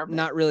been there, but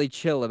not really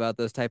chill about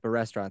those type of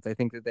restaurants. I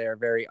think that they are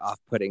very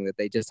off-putting, that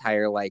they just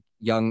hire like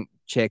young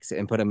chicks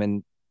and put them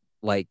in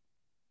like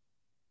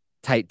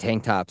tight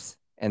tank tops.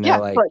 And they're yeah,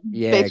 like, but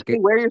yeah, basically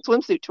wear your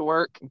swimsuit to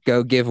work.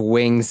 go give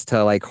wings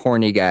to like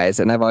horny guys.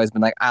 And I've always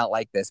been like, I don't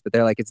like this. But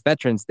they're like, it's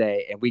Veterans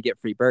Day and we get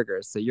free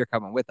burgers. So you're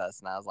coming with us.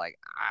 And I was like,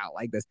 I don't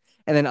like this.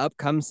 And then up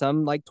comes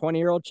some like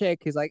 20-year-old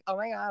chick who's like, oh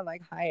my God,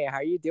 like, hi, how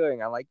are you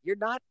doing? I'm like, you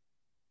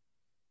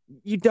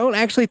don't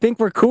actually think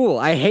we're cool.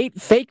 I hate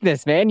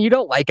fakeness, man. You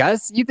don't like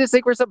us. You just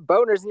think we're some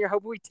boners and you're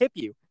hoping we tip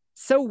you.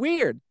 So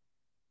weird.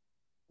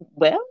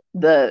 Well,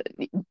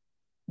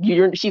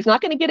 she's not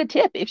going to get a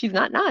tip if she's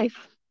not nice.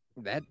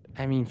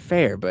 I mean,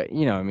 fair, but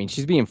I mean,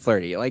 she's being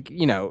flirty. Like,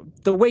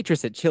 the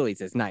waitress at Chili's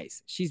is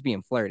nice. She's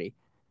being flirty.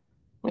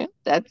 Yeah,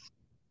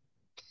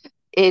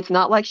 it's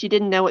not like she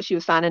didn't know what she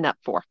was signing up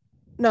for.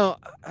 No,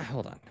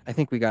 hold on. I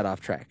think we got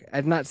off track.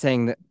 I'm not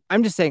saying that.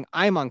 I'm just saying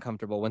I'm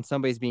uncomfortable when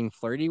somebody's being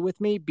flirty with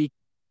me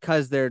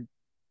because they're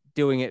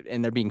doing it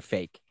and they're being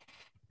fake.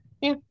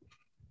 Yeah.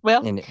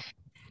 Well,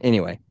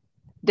 anyway,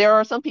 there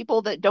are some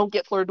people that don't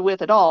get flirted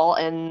with at all,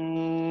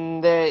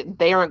 and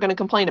they aren't going to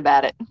complain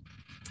about it.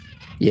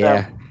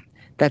 Yeah, so,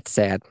 that's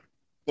sad.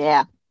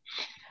 Yeah.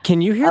 Can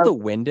you hear the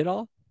wind at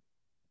all?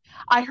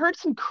 I heard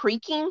some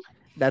creaking.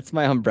 That's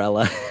my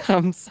umbrella.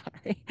 I'm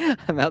sorry.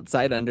 I'm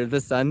outside under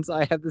the sun, so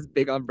I have this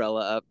big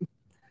umbrella up.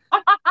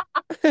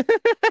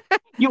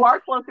 You are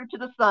closer to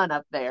the sun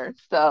up there,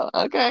 so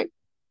okay.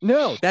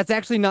 No, that's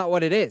actually not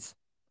what it is.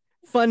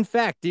 Fun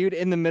fact, dude,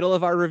 in the middle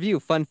of our review,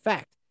 fun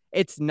fact.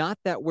 It's not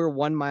that we're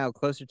 1 mile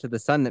closer to the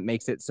sun that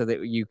makes it so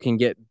that you can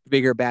get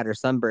bigger, badder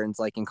sunburns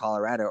like in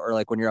Colorado or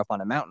like when you're up on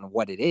a mountain.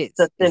 What it is.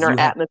 The thinner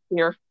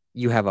atmosphere.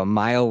 You have a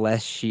mile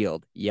less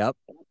shield. Yep.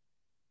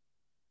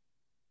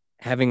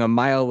 Having a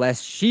mile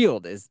less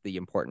shield is the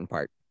important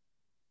part.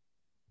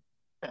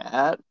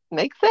 That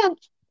makes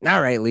sense.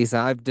 All right,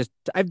 Lisa,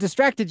 I've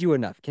distracted you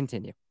enough.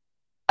 Continue.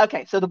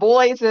 Okay, so the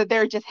boys,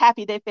 they're just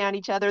happy they found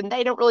each other and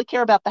they don't really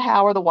care about the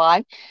how or the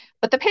why.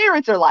 But the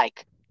parents are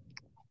like,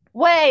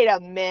 wait a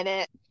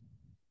minute,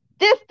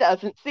 this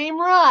doesn't seem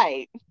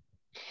right.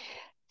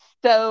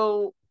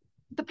 So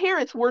the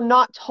parents were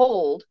not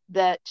told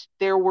that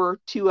there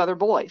were 2 other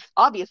boys.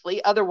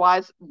 Obviously,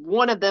 otherwise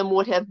one of them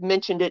would have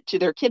mentioned it to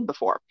their kid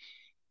before.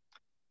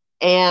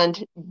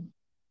 And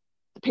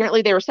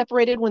apparently they were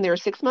separated when they were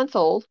 6 months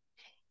old.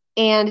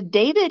 And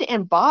David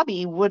and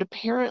Bobby would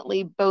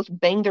apparently both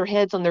bang their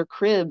heads on their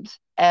cribs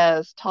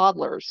as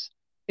toddlers.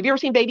 Have you ever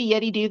seen Baby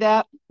Yeti do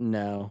that?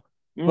 No.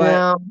 No.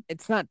 But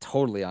it's not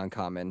totally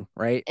uncommon,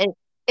 right?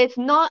 It's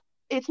not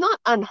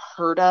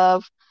unheard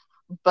of,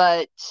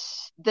 but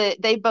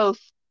they both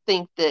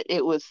think that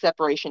it was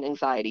separation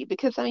anxiety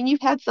because, I mean,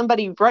 you've had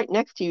somebody right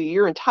next to you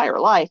your entire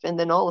life and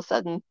then all of a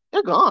sudden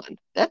they're gone.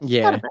 That's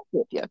kind of mess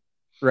with you.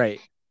 Right.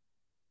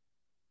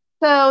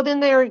 So then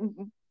they're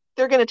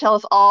going to tell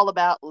us all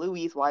about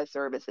Louise Wise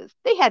Services.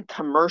 They had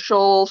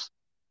commercials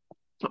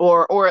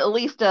or at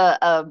least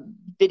a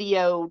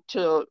video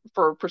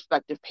for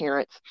prospective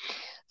parents.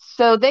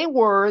 So they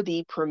were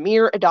the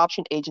premier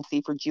adoption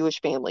agency for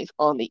Jewish families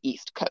on the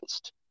East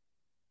Coast.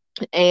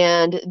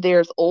 And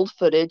there's old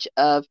footage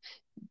of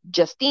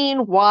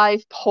Justine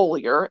Wise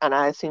Polier, and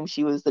I assume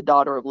she was the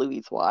daughter of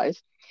Louise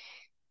Wise,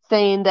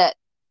 saying that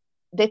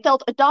they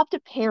felt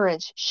adoptive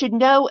parents should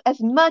know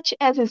as much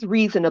as is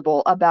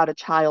reasonable about a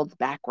child's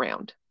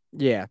background.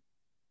 Yeah.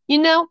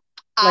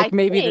 Like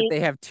maybe that they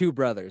have 2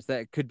 brothers.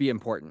 That could be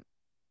important.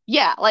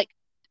 Yeah, like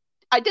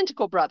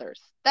identical brothers.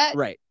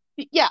 Right.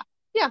 Yeah.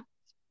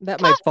 That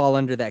might fall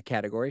under that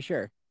category,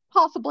 sure.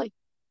 Possibly.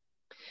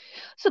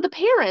 So the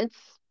parents,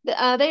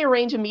 they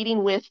arrange a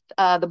meeting with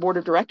the board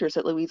of directors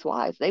at Louise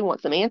Wise. They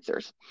want some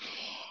answers.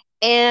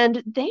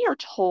 And they are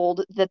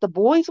told that the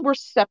boys were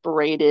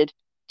separated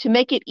to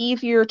make it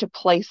easier to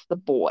place the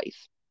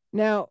boys.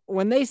 Now,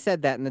 when they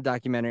said that in the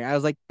documentary, I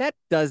was like, that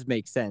does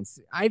make sense.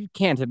 I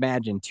can't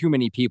imagine too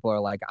many people are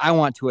like, I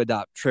want to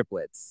adopt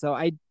triplets. So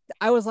I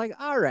was like,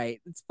 all right,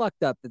 it's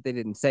fucked up that they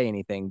didn't say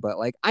anything, but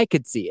like I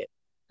could see it.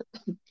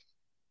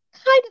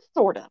 Kind of,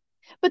 sort of.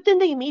 But then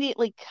they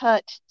immediately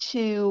cut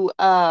to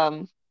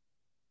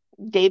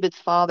David's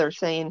father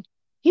saying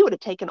he would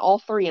have taken all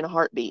 3 in a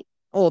heartbeat.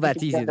 Oh,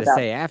 that's easy to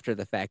say after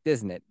the fact,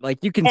 isn't it?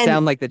 Like you can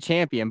sound like the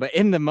champion, but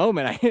in the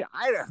moment,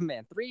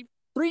 man, three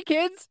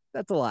kids?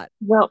 That's a lot.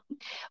 Well,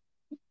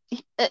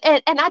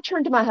 and I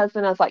turned to my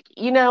husband. I was like,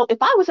 if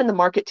I was in the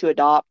market to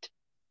adopt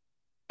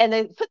and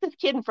they put this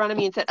kid in front of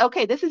me and said,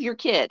 okay, this is your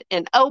kid.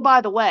 And oh,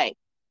 by the way,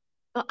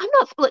 I'm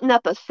not splitting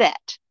up a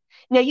set.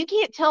 Now, you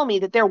can't tell me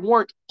that there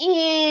weren't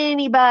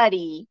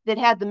anybody that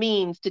had the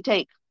means to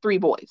take 3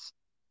 boys.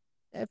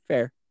 That's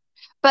fair.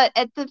 But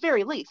at the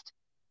very least,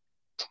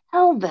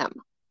 tell them.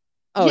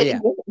 Oh, yeah.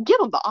 Give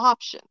them the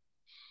option.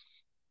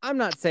 I'm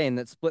not saying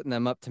that splitting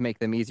them up to make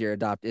them easier to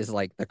adopt is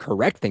like the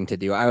correct thing to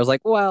do. I was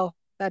like, well,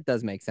 that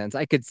does make sense.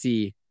 I could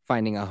see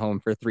finding a home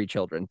for 3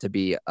 children to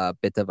be a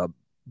bit of a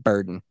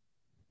burden.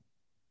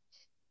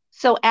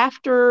 So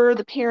after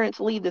the parents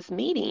leave this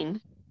meeting,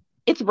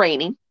 it's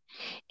raining,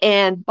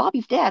 and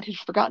Bobby's dad has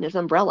forgotten his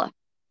umbrella.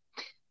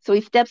 So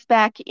he steps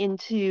back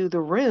into the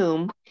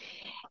room,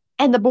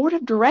 and the board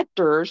of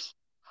directors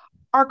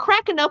are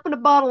cracking open a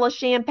bottle of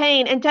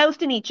champagne and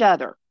toasting each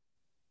other.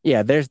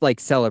 Yeah, there's like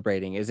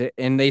celebrating, is it?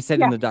 And they said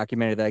in Yeah. the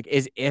documentary, like,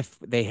 as if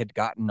they had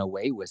gotten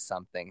away with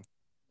something.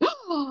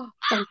 Dun,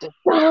 dun,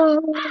 dun.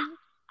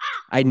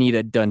 I need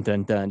a dun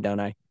dun dun, don't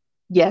I?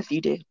 Yes,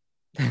 you do.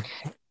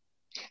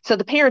 So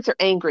the parents are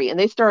angry and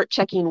they start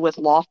checking with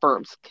law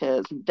firms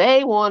because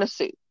they want to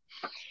sue.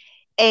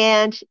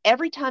 And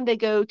every time they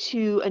go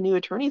to a new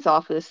attorney's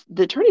office,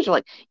 the attorneys are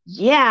like,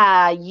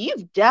 yeah,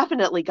 you've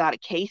definitely got a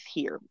case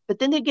here. But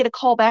then they get a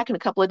call back in a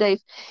couple of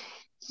days.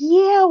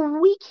 Yeah,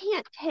 we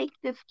can't take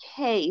this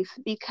case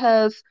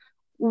because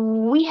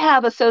we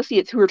have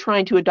associates who are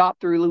trying to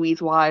adopt through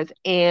Louise Wise,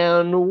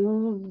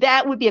 and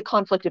that would be a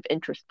conflict of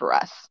interest for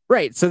us.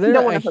 Right. So We they're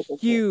don't want a to hurt this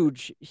kid.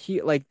 huge,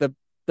 like the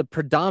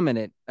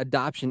predominant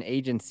adoption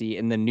agency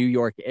in the New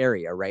York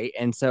area, right?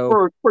 And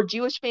so, For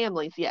Jewish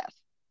families, yes.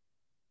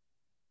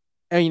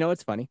 and you know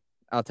what's funny?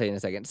 I'll tell you in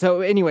a second.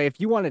 So anyway, if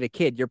you wanted a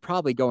kid, you're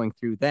probably going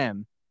through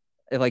them.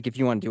 Like if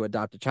you wanted to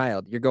adopt a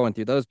child, you're going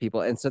through those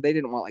people. And so they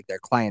didn't want like their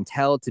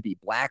clientele to be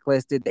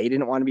blacklisted. They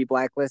didn't want to be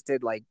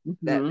blacklisted like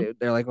that. Mhm.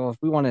 They're like, well, if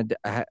we wanted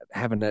to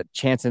have a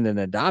chance in an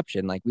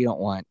adoption, like we don't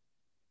want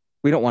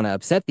to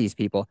upset these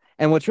people.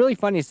 And what's really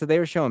funny is so they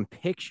were showing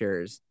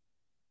pictures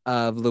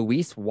of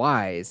Louise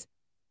Wise,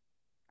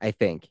 I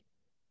think.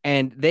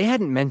 And they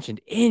hadn't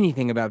mentioned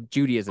anything about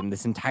Judaism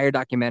this entire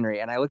documentary.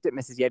 And I looked at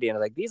Mrs. Yeti and I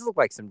was like, these look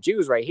like some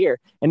Jews right here.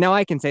 And now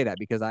I can say that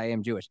because I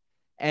am Jewish.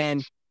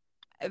 And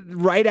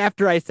right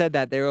after I said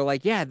that, they were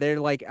like, yeah, they're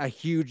like a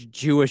huge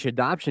Jewish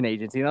adoption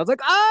agency. And I was like,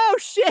 oh,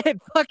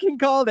 shit, fucking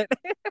called it.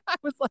 I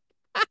was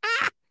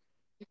like,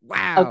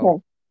 wow.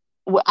 Okay.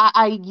 Well,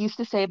 I used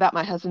to say about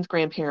my husband's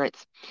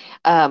grandparents,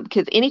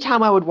 because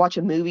anytime I would watch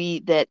a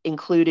movie that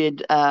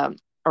included,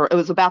 or it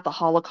was about the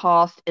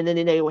Holocaust, and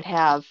then they would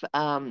have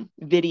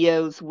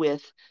videos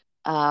with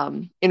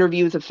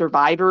interviews of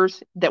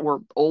survivors that were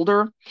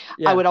older,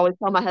 Yeah. I would always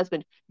tell my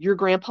husband, your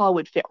grandpa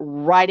would fit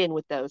right in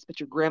with those, but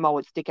your grandma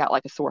would stick out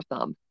like a sore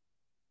thumb.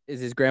 Is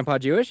his grandpa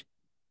Jewish?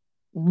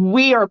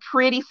 We are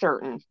pretty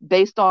certain,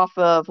 based off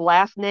of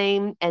last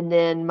name, and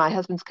then my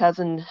husband's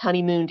cousin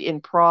honeymooned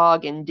in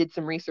Prague and did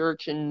some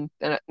research, and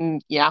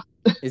yeah.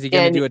 Is he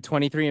going And to do a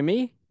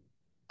 23andMe?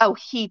 oh,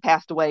 he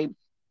passed away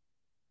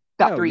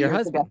about No, 3 your years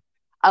husband. ago.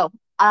 Oh,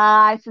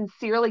 I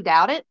sincerely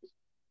doubt it.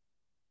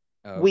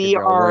 Oh, We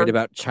you're all are- worried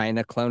about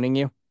China cloning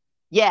you?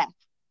 Yes,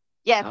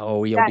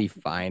 Oh, you'll that- be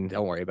fine.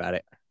 Don't worry about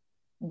it.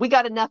 we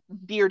got enough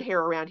beard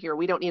hair around here.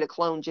 We don't need a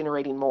clone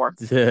generating more.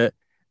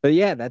 But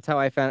yeah, that's how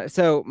I found it.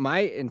 So my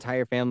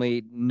entire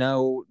family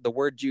know the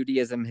word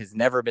Judaism has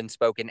never been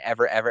spoken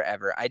ever, ever,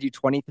 ever. I do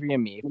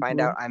 23andMe, find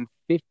Mhm. out I'm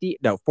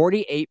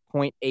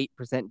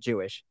 48.8%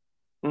 Jewish.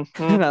 Mhm.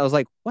 And I was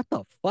like, what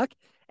the fuck?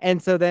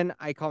 And so then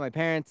I call my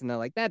parents and they're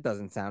like, that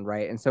doesn't sound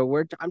right. And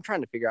so I'm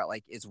trying to figure out,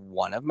 like, is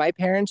one of my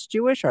parents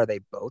Jewish? Are they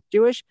both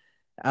Jewish?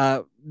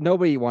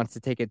 Nobody wants to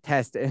take a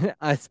test,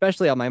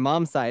 especially on my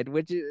mom's side,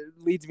 which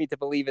leads me to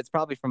believe it's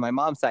probably from my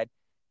mom's side.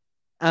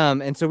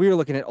 And so we were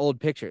looking at old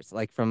pictures,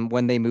 like from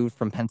when they moved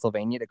from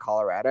Pennsylvania to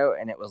Colorado,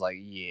 and it was like,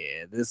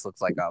 yeah, this looks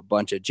like a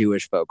bunch of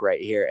Jewish folk right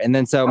here. And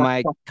then so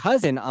my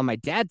cousin on my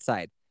dad's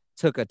side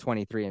took a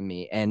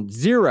 23andMe and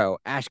 0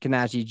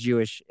 Ashkenazi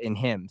Jewish in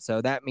him.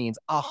 So that means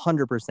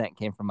 100%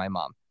 came from my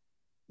mom,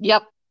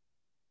 Yep.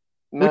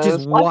 which is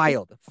Most likely.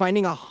 wild.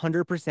 Finding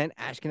 100%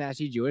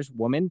 Ashkenazi Jewish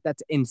woman,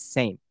 that's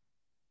insane.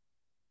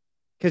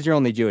 Because you're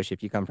only Jewish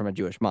if you come from a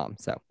Jewish mom.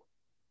 So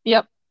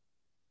Yep.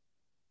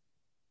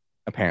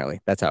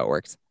 apparently that's how it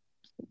works.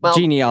 Well,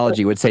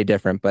 Genealogy would say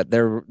different, but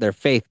their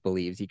faith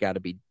believes you got to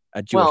be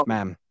a Jewish Well,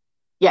 mom.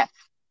 yes.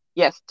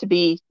 To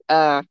be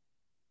on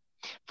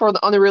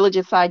the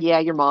religious side, yeah,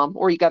 your mom,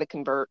 or you got to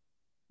convert.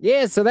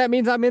 Yeah, so that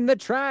means I'm in the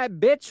tribe,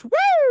 bitch.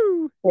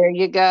 Woo! There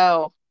you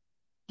go.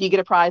 Do you get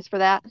a prize for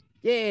that?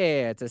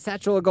 Yeah, it's a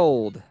satchel of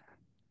gold.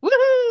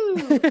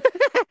 Woohoo!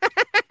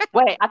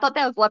 Wait, I thought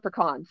that was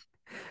leprechauns.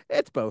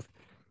 It's both.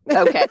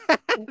 Okay.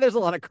 There's a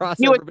lot of You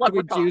crossover and between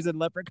leprechauns. Jews and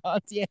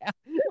leprechauns. Yeah.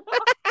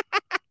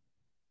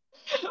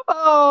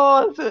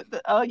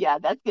 Oh yeah,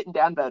 that's getting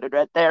downvoted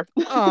right there.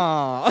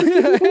 Aw.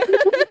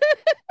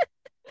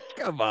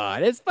 Come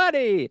on, it's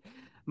funny.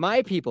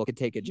 My people could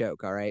take a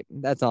joke, all right?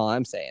 That's all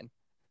I'm saying.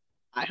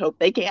 I hope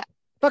they can.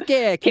 Fuck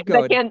yeah, keep They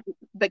going.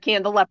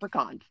 can the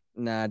leprechauns.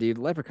 Nah, dude,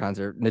 leprechauns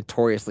are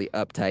notoriously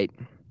uptight.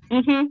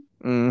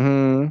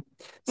 Mm-hmm.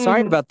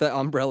 Sorry Mhm. about the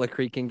umbrella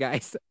creaking,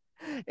 guys.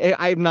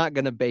 I'm not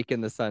going to bake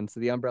in the sun, so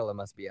the umbrella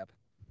must be up.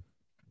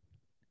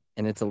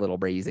 And it's a little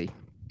breezy.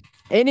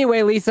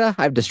 Anyway, Lisa,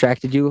 I've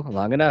distracted you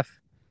long enough.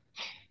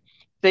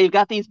 So you've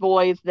got these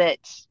boys that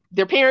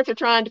their parents are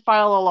trying to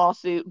file a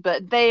lawsuit,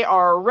 but they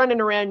are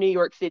running around New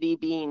York City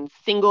being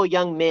single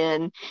young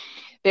men.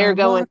 They're I'm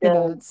going walking to,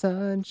 on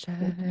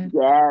sunshine.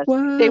 yes,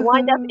 they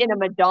wind up Whoa, in a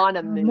Madonna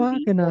I'm movie.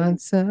 walking on And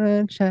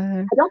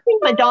sunshine. I don't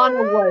think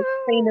Madonna was Whoa,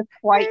 famous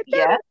quite it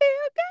yet.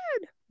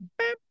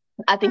 doesn't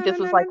I think this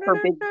was like her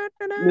big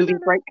movie feel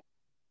break.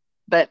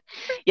 But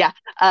yeah,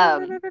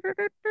 good.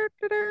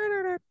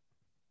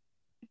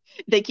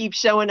 they keep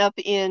showing up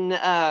in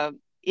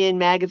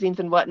magazines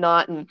and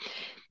whatnot. And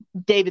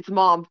David's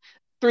mom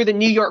threw the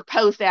New York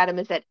Post at him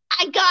and said,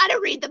 "I gotta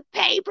read the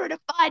paper to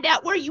find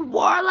out where you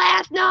were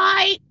last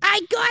night."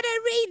 I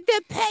gotta read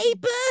the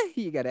paper.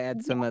 You gotta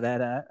add some of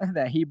that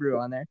Hebrew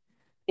on there.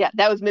 Yeah,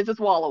 that was Mrs.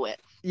 Wallowitz.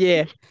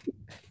 Yeah.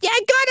 Yeah,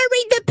 I gotta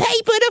read the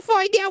paper to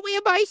find out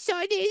where my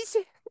son is.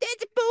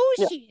 That's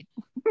bullshit.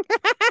 Yeah.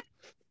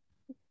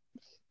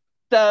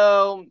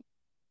 So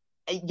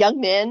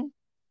young men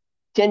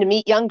tend to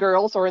meet young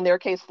girls, or in their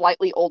case,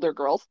 slightly older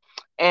girls,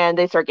 and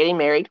they start getting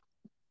married.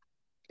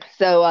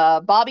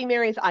 So Bobby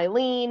marries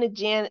Eileen,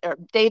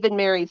 David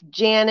marries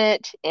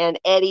Janet, and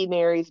Eddie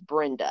marries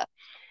Brenda.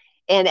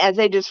 And as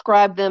they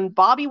described them,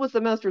 Bobby was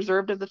the most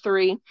reserved of the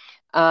three.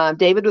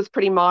 David was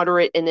pretty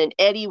moderate, and then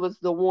Eddie was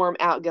the warm,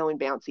 outgoing,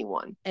 bouncy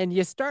one. And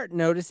you start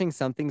noticing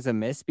something's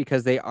amiss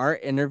because they are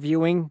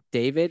interviewing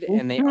David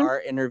and they are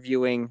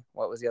interviewing,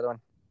 what was the other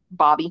one?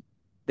 Bobby.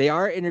 They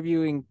are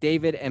interviewing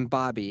David and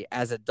Bobby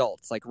as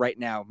adults, like right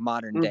now,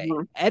 modern day.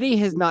 Mm-hmm. Eddie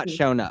has not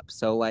shown up,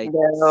 so like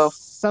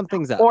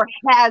something's up. Or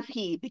has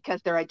he?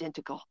 Because they're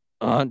identical.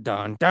 Dun,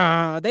 dun,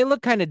 dun. They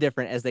look kind of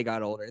different as they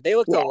got older. They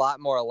looked a lot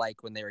more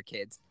alike when they were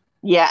kids.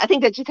 Yeah, I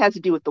think that just has to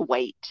do with the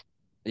weight.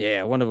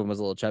 Yeah, one of them was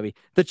a little chubby.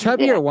 The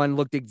chubbier one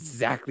looked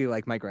exactly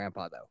like my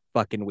grandpa, though.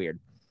 Fucking weird.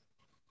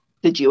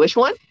 The Jewish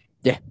one?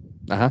 Yeah.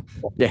 Uh-huh.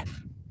 Yeah.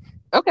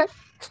 Okay.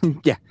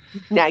 Yeah.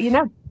 Now you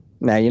know.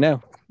 Now you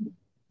know.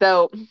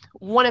 So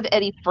one of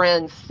Eddie's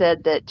friends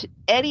said that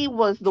Eddie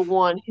was the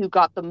one who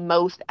got the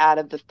most out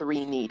of the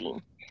three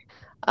meeting.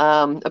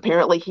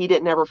 Apparently, he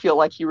didn't ever feel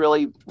like he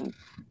really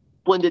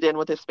blended in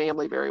with his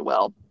family very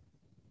well.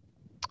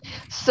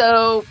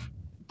 So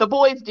the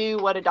boys do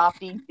what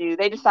adoptees do.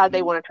 They decide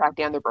they want to track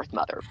down their birth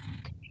mother.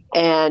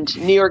 And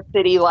New York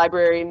City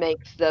Library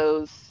makes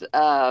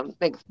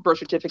makes birth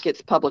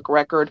certificates public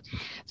record.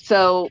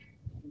 So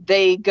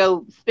they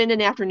go spend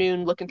an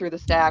afternoon looking through the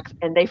stacks,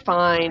 and they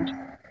find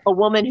a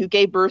woman who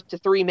gave birth to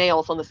 3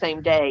 males on the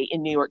same day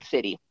in New York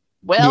City.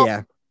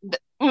 Well,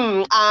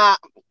 Sherlock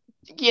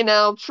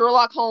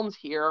Holmes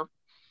here.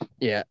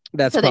 Yeah,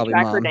 that's so probably they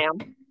track mom. her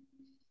down.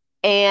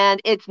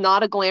 And it's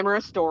not a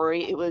glamorous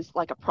story. It was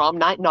like a prom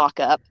night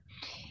knockup.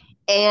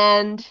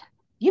 And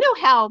you know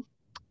how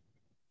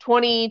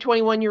 20,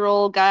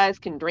 21-year-old guys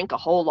can drink a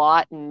whole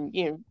lot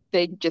and,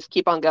 they just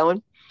keep on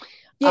going?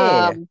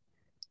 Yeah.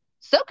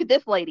 So could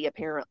this lady,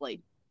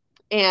 apparently.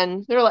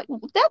 And they're like, well,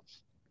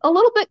 that's a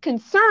little bit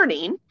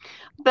concerning,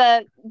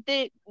 but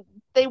they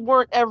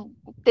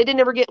didn't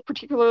ever get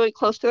particularly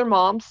close to their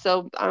moms,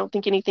 so I don't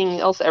think anything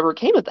else ever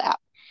came of that.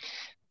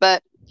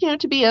 But,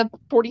 to be a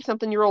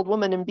 40-something-year-old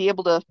woman and be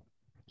able to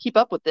keep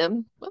up with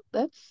them, well,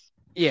 that's...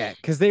 Yeah,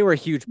 because they were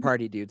huge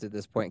party dudes at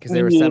this point, because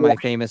they were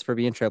semi-famous for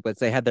being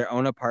triplets. They had their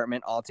own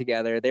apartment all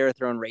together. They were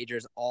throwing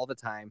ragers all the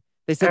time.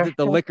 They said that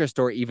the liquor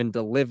store even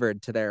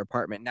delivered to their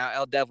apartment. Now,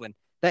 El Devlin,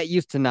 that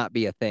used to not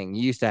be a thing.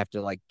 You used to have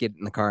to get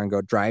in the car and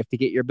go drive to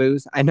get your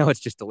booze. I know it's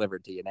just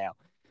delivered to you now.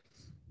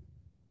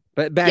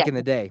 But back in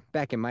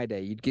my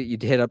day,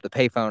 you'd hit up the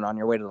payphone on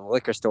your way to the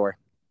liquor store.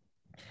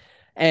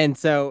 And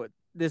so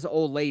this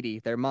old lady,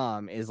 their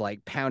mom, is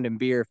pounding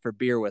beer for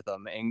beer with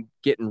them and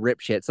getting rip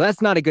shit. So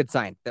that's not a good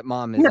sign that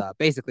mom is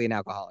basically an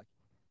alcoholic.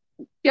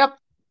 Yep.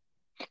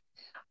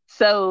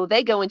 So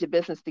they go into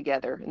business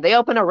together and they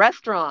open a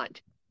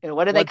restaurant. And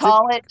what do they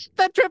call it?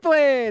 The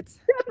Triplets!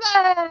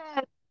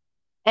 Triplets!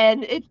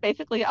 And it's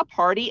basically a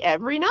party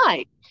every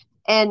night.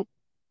 And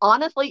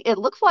honestly, it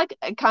looks like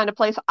a kind of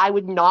place I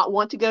would not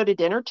want to go to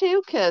dinner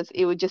to because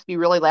it would just be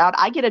really loud.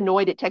 I get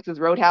annoyed at Texas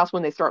Roadhouse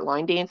when they start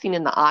line dancing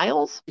in the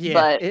aisles. Yeah,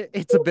 but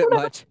it's a bit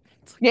much.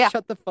 It's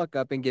shut the fuck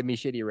up and give me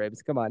shitty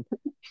ribs. Come on.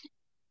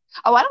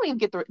 Oh, I don't even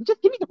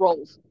just give me the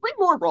rolls. 3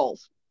 more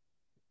rolls.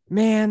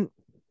 Man,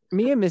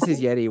 me and Mrs.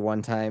 Yeti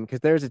one time, because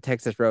there's a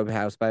Texas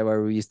Roadhouse by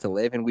where we used to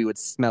live, and we would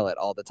smell it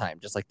all the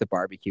time, just like the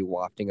barbecue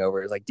wafting over.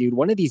 It was like, dude,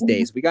 one of these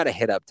days we got to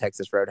hit up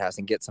Texas Roadhouse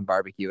and get some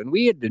barbecue. And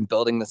we had been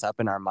building this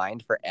up in our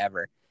mind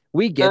forever.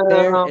 We get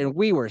there and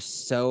we were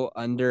so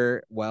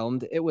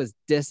underwhelmed. It was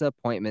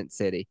disappointment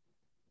city.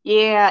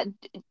 Yeah,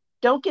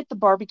 don't get the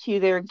barbecue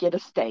there. Get a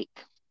steak.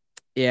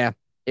 Yeah,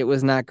 it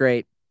was not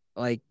great.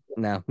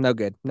 No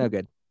good.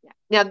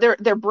 Now,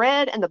 their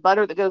bread and the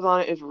butter that goes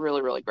on it is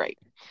really, really great.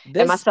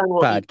 This and my son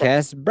will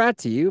podcast brought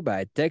to you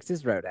by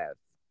Texas Roadhouse.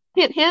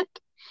 Hint, hint.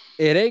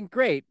 It ain't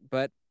great,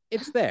 but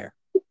it's there.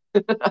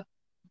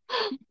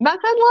 My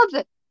son loves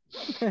it.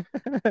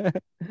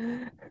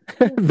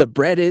 The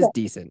bread is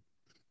decent.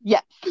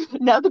 Yes.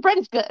 No, the bread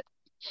is good.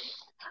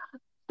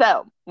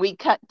 So we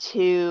cut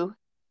to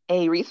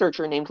a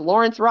researcher named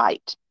Lawrence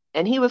Wright,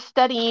 and he was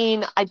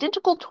studying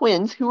identical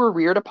twins who were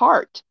reared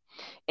apart.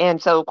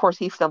 And so, of course,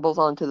 he stumbles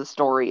onto the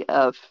story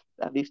of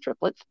these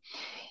triplets.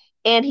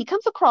 And he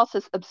comes across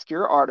this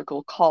obscure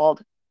article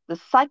called The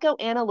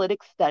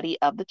Psychoanalytic Study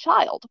of the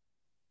Child.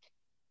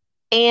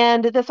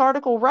 And this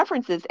article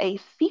references a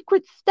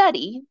secret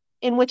study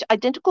in which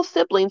identical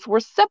siblings were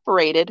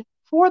separated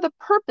for the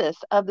purpose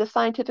of the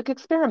scientific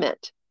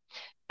experiment.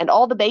 And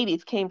all the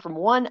babies came from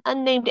one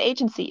unnamed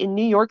agency in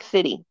New York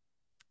City.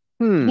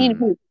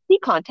 He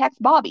contacts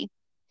Bobby.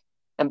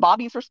 And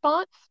Bobby's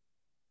response,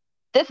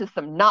 this is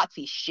some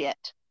Nazi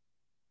shit.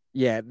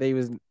 Yeah,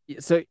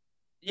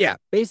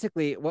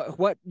 basically,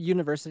 what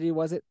university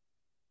was it?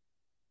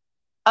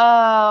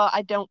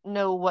 I don't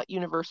know what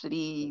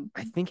university.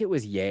 I think it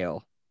was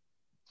Yale.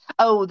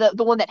 Oh,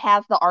 the one that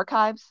has the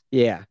archives?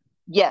 Yeah.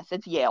 Yes,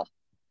 it's Yale.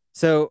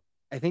 So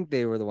I think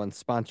they were the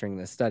ones sponsoring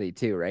this study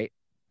too, right?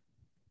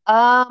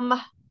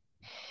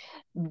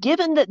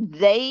 Given that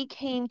they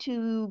came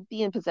to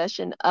be in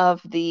possession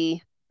of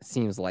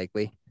seems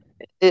likely.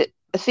 It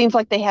seems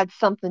like they had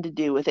something to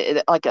do with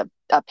it, like a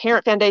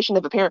parent foundation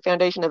of a parent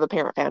foundation of a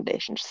parent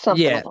foundation,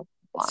 something Yeah. along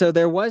those So lines.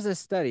 there was a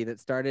study that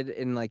started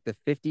in like the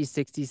 50s,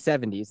 60s,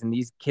 70s, and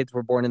these kids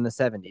were born in the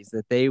 70s,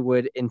 that they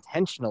would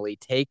intentionally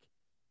take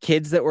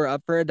kids that were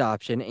up for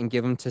adoption and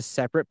give them to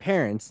separate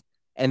parents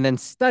and then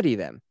study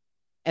them.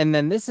 And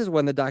then this is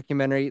when the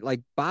documentary,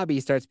 like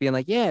Bobby starts being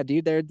like, yeah,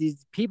 dude, there are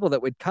these people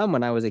that would come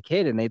when I was a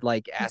kid and they'd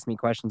like ask me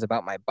questions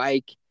about my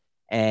bike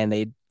and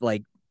they'd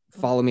like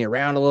follow me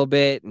around a little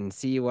bit and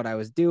see what I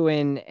was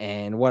doing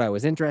and what I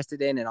was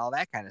interested in and all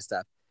that kind of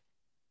stuff.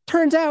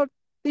 Turns out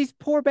these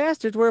poor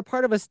bastards were a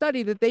part of a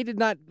study that they did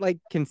not like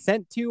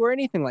consent to or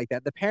anything like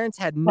that. The parents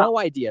had no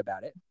idea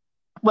about it.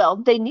 Well,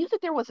 they knew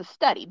that there was a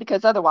study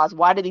because otherwise,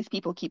 why do these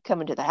people keep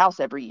coming to the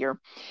house every year?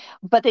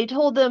 But they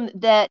told them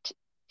that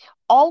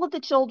all of the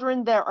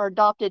children that are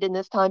adopted in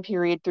this time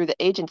period through the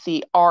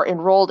agency are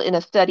enrolled in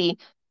a study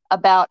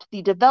about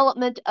the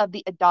development of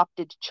the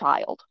adopted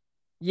child.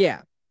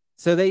 Yeah.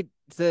 They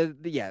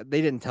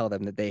didn't tell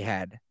them that they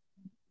had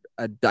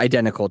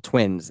identical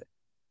twins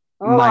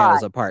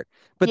miles apart.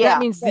 But that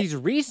means these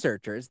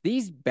researchers,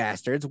 these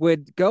bastards,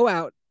 would go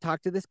out,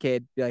 talk to this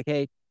kid, be like,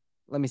 hey,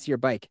 let me see your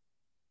bike.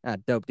 Ah,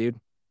 dope, dude.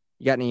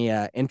 You got any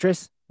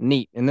interests?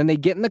 Neat. And then they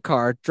get in the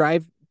car,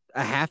 drive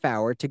a half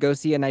hour to go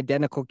see an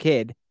identical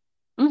kid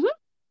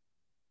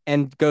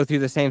and go through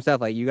the same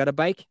stuff. Like, you got a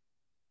bike?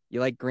 You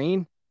like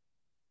green?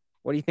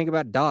 What do you think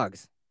about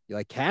dogs? You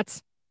like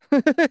cats?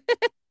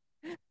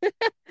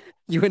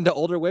 You into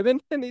older women?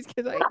 And these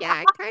kids are like,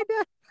 yeah, kind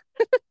of.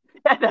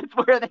 That's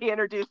where they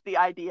introduced the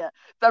idea.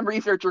 Some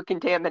researcher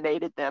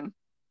contaminated them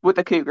with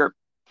a cougar.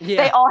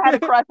 Yeah. They all had a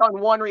crush on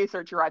one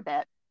researcher, I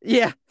bet.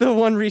 Yeah, the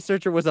one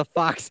researcher was a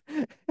fox.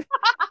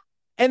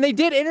 And they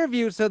did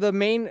interview. So the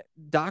main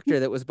doctor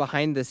that was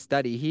behind this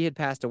study, he had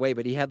passed away,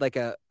 but he had like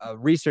a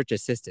research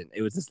assistant.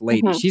 It was this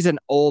lady. Mm-hmm. She's an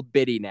old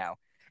biddy now.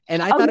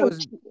 And I thought it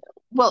was...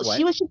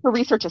 She was just a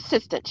research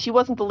assistant. She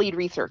wasn't the lead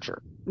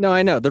researcher. No,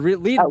 I know. The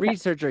lead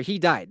researcher, he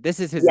died. This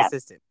is his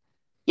assistant.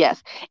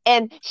 Yes.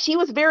 And she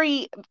was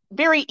very,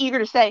 very eager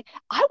to say,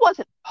 I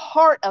wasn't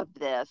part of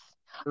this.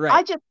 Right.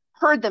 I just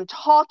heard them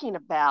talking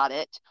about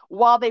it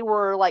while they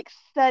were like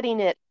setting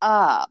it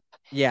up.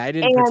 Yeah, I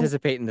didn't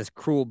participate in this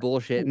cruel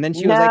bullshit. And then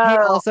she was like, hey,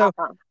 also,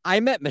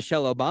 I met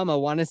Michelle Obama.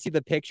 Want to see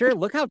the picture?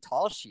 Look how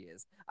tall she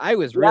is. I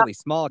was really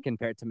small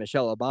compared to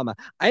Michelle Obama.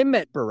 I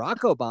met Barack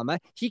Obama.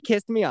 He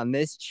kissed me on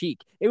this cheek.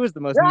 It was the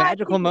most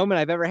magical moment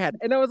I've ever had.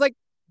 And I was like,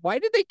 why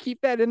did they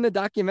keep that in the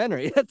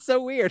documentary? That's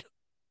so weird.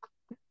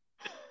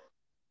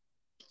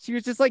 She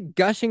was just like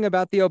gushing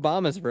about the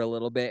Obamas for a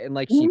little bit. And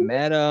like she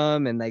met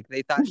him and like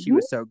they thought she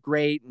was so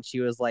great. And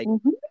she was like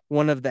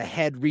one of the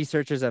head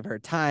researchers of her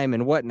time.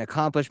 And what an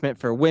accomplishment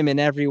for women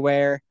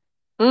everywhere.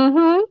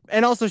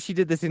 And also she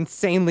did this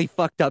insanely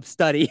fucked up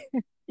study.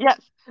 Yes.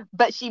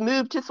 But she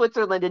moved to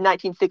Switzerland in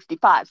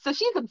 1965. So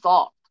she's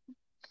absolved.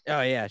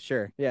 Oh, yeah,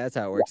 sure. Yeah, that's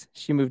how it works.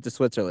 She moved to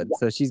Switzerland.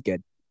 So she's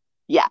good.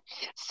 Yeah.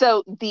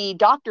 So the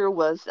doctor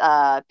was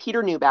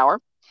Peter Neubauer.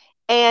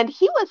 And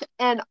he was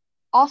an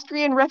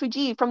Austrian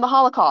refugee from the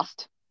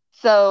Holocaust.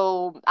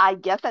 So I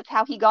guess that's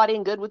how he got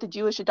in good with the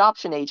Jewish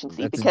Adoption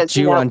Agency. That's because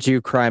Jew on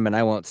Jew crime, and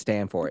I won't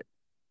stand for it.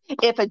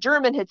 If a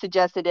German had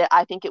suggested it,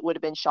 I think it would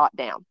have been shot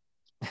down.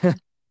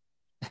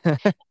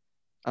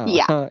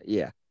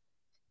 Yeah.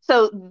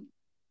 So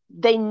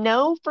they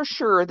know for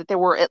sure that there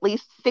were at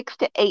least 6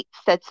 to 8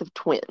 sets of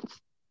twins.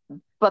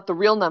 But the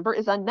real number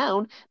is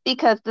unknown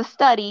because the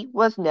study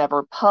was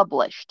never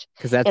published.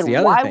 Because that's the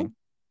other thing.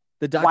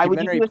 The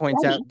documentary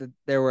points out that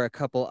there were a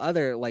couple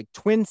other like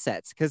twin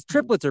sets, because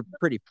triplets are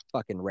pretty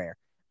fucking rare.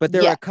 But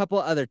there were a couple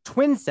other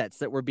twin sets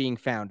that were being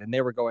found, and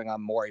they were going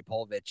on Maury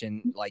Povich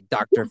and like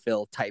Dr.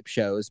 Phil type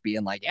shows,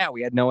 being like, yeah,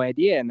 we had no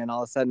idea. And then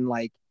all of a sudden,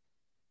 like,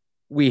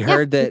 we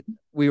heard that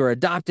we were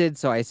adopted.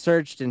 So I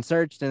searched, and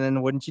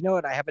then wouldn't you know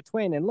it, I have a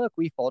twin. And look,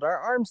 we fold our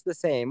arms the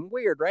same.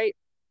 Weird, right?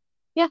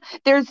 Yeah,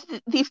 there's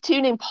these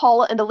two named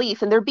Paula and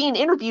Elise, and they're being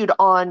interviewed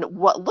on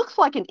what looks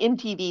like an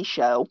MTV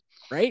show.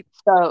 Right.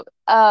 So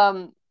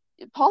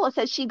Paula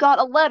says she got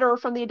a letter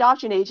from the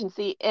adoption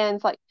agency, and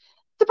it's like,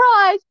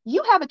 surprise,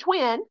 you have a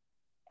twin.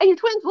 and your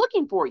twin's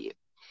looking for you.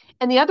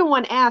 And the other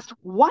one asked,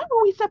 why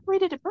were we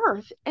separated at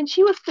birth? And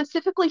she was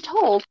specifically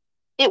told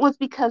it was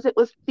because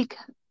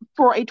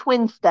for a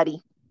twin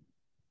study.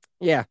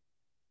 Yeah.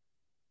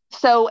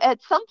 So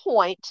at some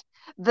point,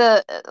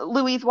 the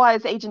Louise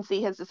Wise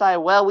agency has decided,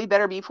 well, we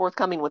better be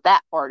forthcoming with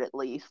that part at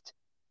least.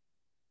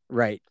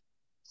 Right.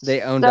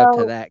 They owned up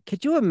to that.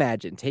 Could you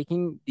imagine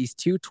taking these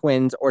two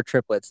twins or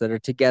triplets that are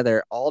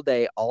together all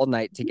day, all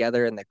night,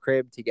 together in the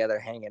crib, together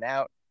hanging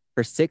out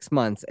for 6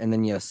 months, and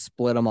then you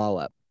split them all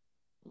up?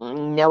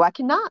 No, I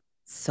cannot.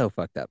 So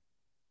fucked up.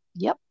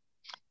 Yep.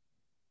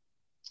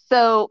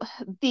 So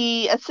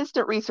the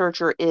assistant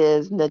researcher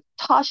is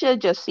Natasha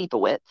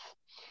Josifowicz,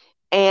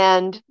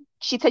 and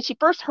she said she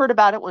first heard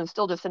about it when it was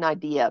still just an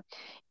idea.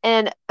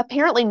 And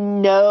apparently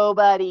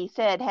nobody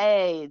said,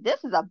 hey,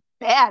 this is a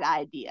bad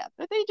idea,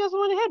 but they just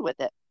went ahead with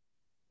it.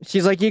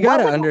 She's like, you got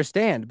to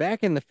understand,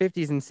 back in the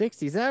 50s and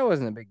 60s, that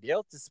wasn't a big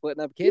deal to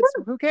splitting up kids.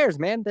 Yeah. Who cares,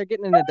 man? They're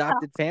getting an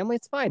adopted family.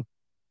 It's fine.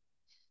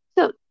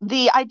 So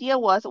the idea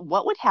was,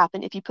 what would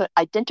happen if you put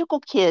identical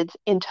kids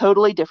in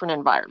totally different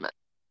environments?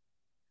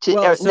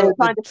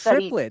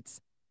 The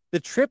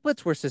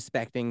triplets were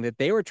suspecting that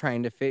they were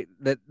trying to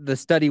that the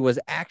study was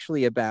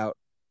actually about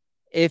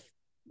if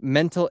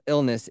mental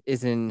illness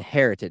is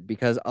inherited,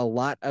 because a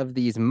lot of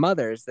these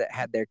mothers that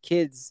had their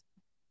kids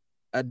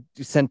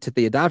sent to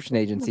the adoption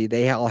agency,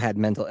 they all had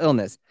mental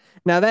illness.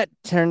 Now that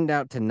turned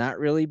out to not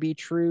really be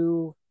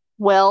true.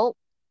 Well,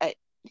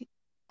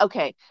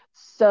 okay.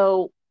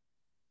 So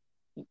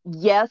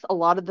yes, a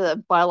lot of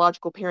the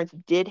biological parents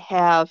did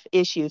have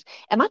issues.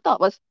 And my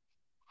thought was,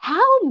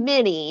 how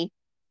many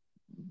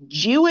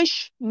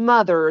Jewish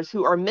mothers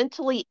who are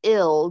mentally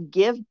ill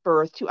give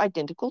birth to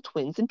identical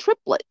twins and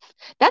triplets?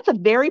 That's a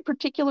very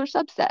particular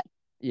subset.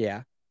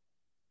 Yeah.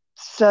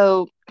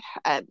 So,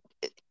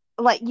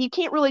 you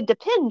can't really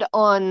depend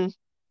on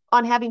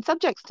having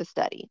subjects to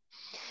study.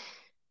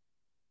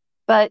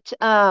 But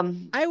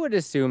I would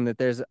assume that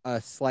there's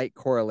a slight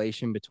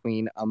correlation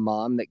between a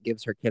mom that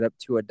gives her kid up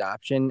to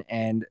adoption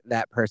and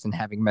that person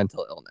having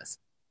mental illness.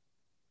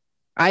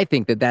 I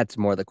think that that's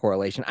more the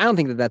correlation. I don't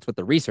think that that's what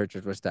the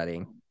researchers were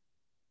studying.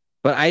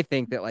 But I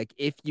think that,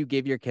 if you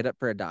give your kid up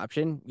for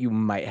adoption, you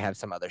might have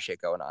some other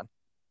shit going on.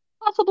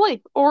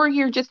 Possibly. Or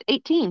you're just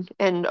 18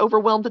 and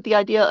overwhelmed at the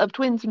idea of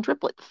twins and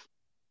triplets.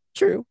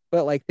 True.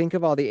 But, think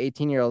of all the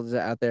 18-year-olds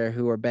out there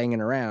who are banging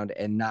around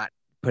and not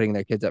putting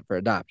their kids up for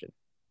adoption.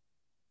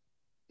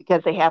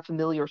 Because they have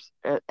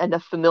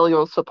enough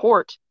familial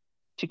support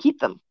to keep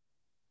them.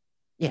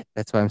 Yeah,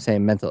 that's why I'm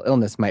saying mental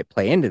illness might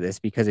play into this,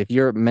 because if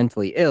you're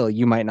mentally ill,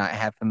 you might not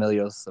have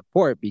familial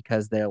support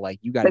because they're like,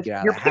 you got to get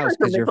out of the house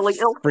because you're mentally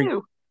ill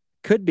too.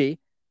 Could be,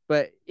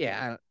 but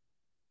yeah,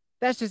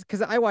 that's just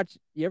because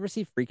you ever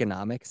see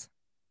Freakonomics?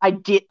 I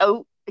did.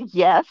 Oh,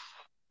 yes.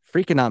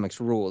 Freakonomics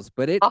rules,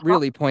 but it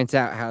really points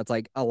out how it's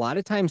a lot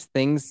of times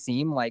things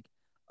seem like,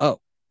 oh,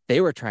 they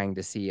were trying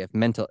to see if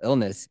mental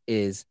illness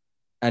is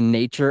a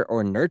nature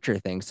or nurture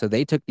thing. So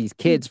they took these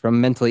kids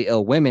from mentally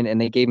ill women and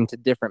they gave them to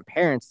different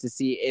parents to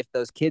see if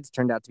those kids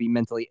turned out to be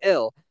mentally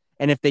ill.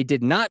 And if they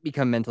did not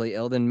become mentally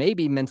ill, then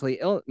maybe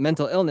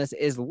mental illness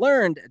is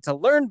learned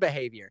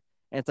behavior.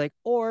 And it's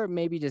or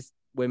maybe just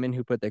women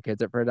who put their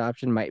kids up for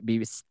adoption might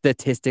be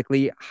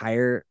statistically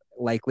higher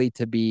likely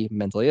to be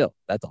mentally ill.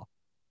 That's all.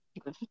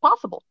 This is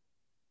possible.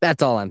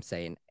 That's all I'm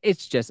saying.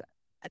 It's just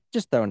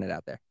throwing it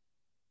out there.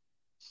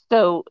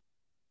 So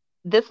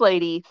this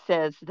lady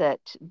says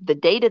that the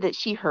data that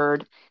she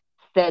heard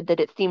said that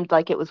it seemed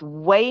like it was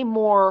way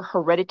more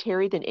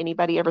hereditary than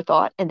anybody ever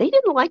thought. And they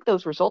didn't like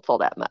those results all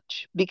that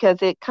much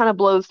because it kind of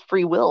blows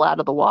free will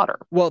out of the water.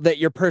 Well, that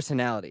your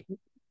personality.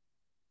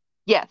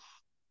 Yes.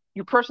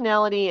 Your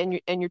personality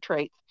and your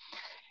traits.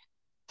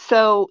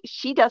 So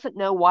she doesn't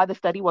know why the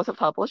study wasn't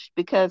published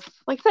because,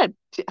 like I said,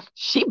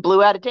 she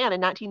blew out of town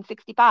in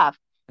 1965.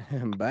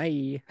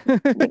 Bye.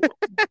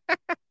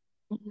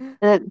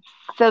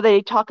 So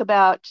they talk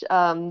about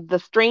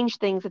the strange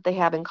things that they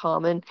have in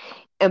common.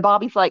 And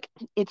Bobby's like,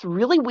 it's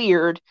really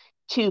weird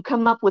to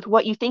come up with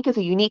what you think is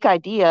a unique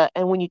idea.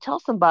 And when you tell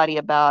somebody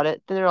about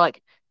it, then they're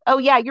like, oh,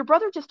 yeah, your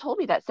brother just told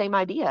me that same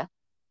idea.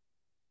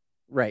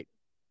 Right.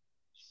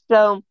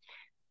 So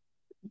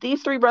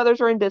these three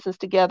brothers are in business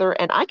together.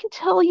 And I can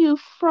tell you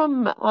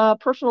from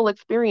personal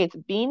experience,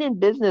 being in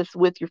business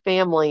with your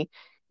family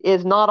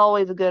is not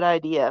always a good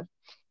idea.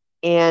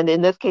 And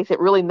in this case, it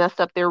really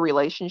messed up their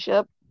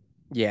relationship.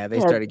 Yeah,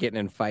 they started getting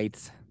in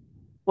fights.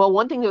 Well,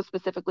 one thing that was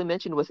specifically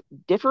mentioned was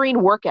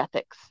differing work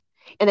ethics.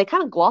 And they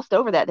kind of glossed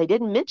over that. They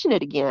didn't mention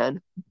it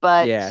again.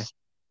 But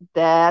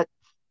that's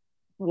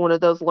one of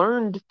those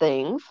learned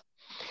things.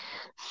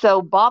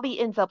 So Bobby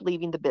ends up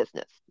leaving the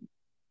business.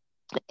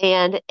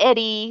 And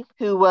Eddie,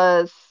 who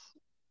was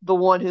the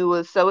one who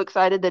was so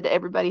excited that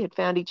everybody had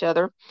found each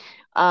other,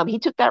 he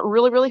took that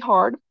really, really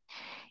hard.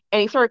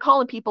 And he started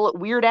calling people at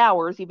weird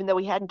hours, even though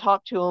he hadn't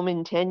talked to them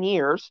in 10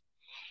 years.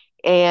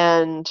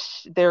 And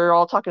they're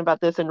all talking about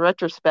this in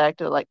retrospect.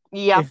 They're like,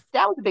 that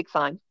was a big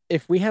sign.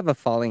 If we have a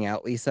falling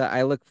out, Lisa,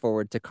 I look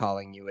forward to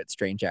calling you at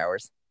strange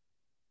hours.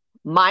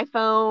 My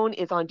phone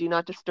is on Do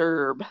Not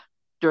Disturb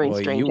during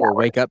Well, strange you will hours.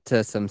 wake up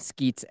to some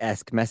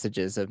Skeets-esque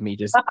messages of me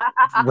just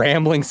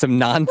rambling some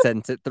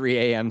nonsense at 3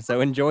 a.m.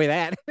 So enjoy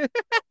that.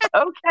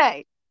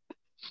 Okay.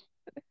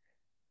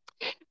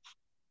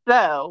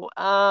 So,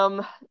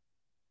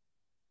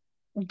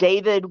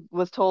 David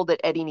was told that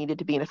Eddie needed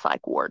to be in a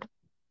psych ward.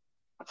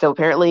 So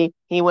apparently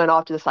he went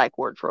off to the psych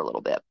ward for a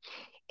little bit.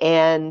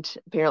 And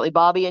apparently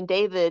Bobby and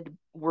David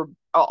were,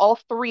 all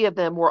three of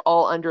them were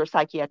all under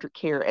psychiatric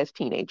care as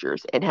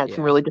teenagers and had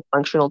some Yeah. really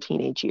dysfunctional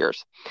teenage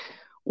years,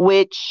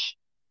 which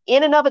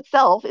in and of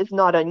itself is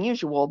not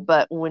unusual.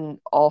 But when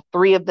all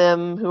three of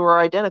them who are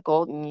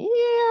identical,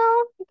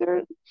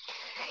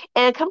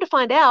 and come to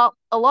find out,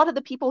 a lot of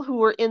the people who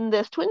were in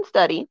this twin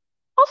study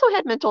also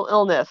had mental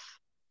illness.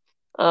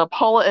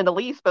 Paula and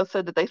Elise both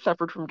said that they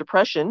suffered from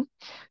depression.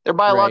 Their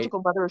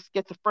biological mother was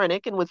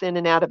schizophrenic and was in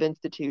and out of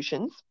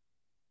institutions.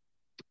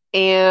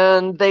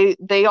 And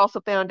they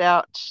also found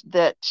out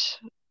that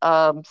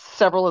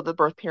several of the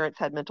birth parents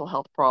had mental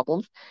health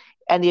problems,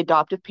 and the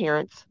adoptive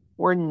parents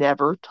were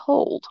never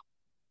told.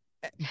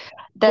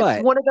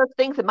 That's one of those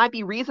things that might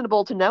be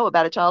reasonable to know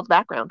about a child's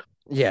background.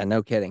 Yeah,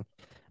 no kidding.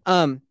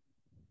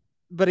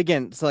 But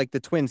again, so like the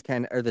twins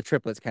or the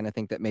triplets kind of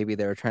think that maybe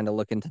they were trying to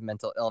look into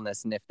mental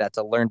illness and if that's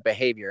a learned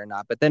behavior or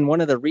not. But then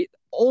one of the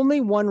only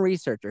one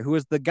researcher who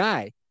was the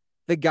guy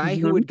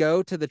who would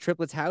go to the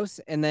triplets' house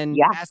and then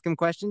ask him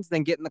questions,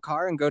 then get in the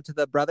car and go to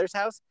the brother's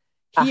house.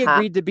 He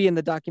agreed to be in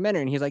the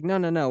documentary, and he's like,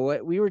 no.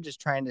 What we were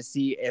just trying to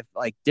see if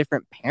like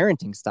different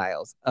parenting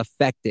styles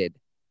affected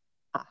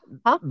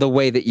the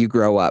way that you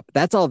grow up.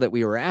 That's all that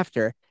we were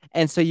after.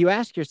 And so you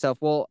ask yourself,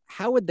 well,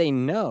 how would they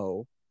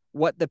know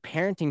what the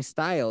parenting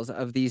styles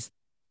of these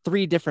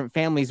three different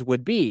families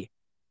would be?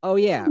 Oh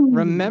yeah.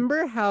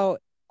 Remember how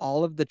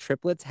all of the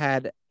triplets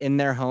had in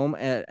their home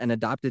an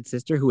adopted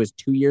sister who was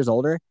 2 years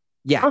older?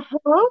 Yeah.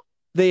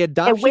 The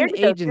adoption and where did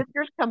agent, those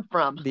sisters come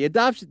from?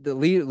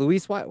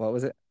 Louise White, what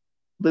was it?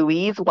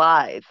 Louise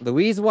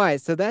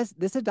Wise. So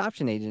this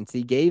adoption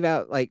agency but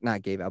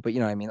you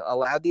know what I mean,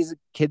 allowed these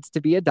kids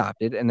to be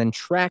adopted and then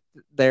tracked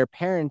their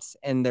parents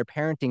and their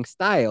parenting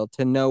style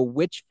to know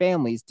which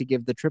families to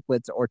give the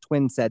triplets or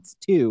twin sets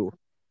to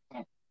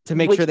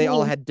make sure they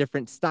all had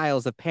different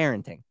styles of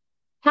parenting.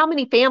 How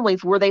many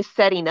families were they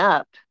setting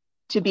up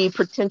to be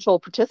potential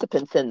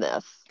participants in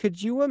this?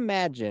 Could you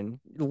imagine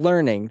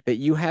learning that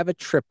you have a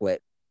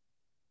triplet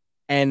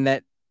and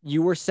that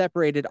you were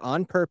separated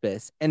on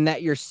purpose and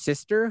that your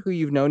sister, who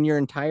you've known your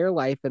entire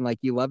life and like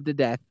you love to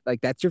death, like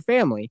that's your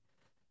family,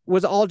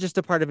 was all just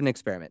a part of an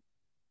experiment?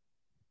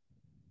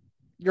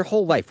 Your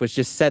whole life was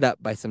just set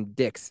up by some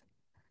dicks.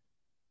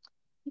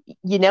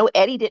 You know,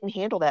 Eddie didn't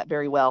handle that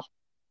very well.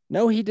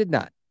 No, he did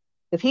not.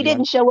 Because he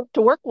didn't show up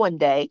to work one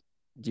day.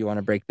 Do you want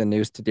to break the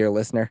news to dear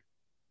listener?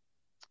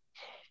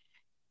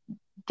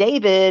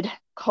 David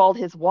called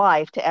his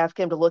wife to ask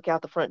him to look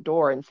out the front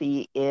door and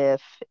see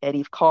if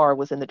Eddie's car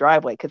was in the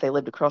driveway because they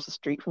lived across the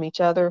street from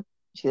each other.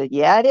 She said,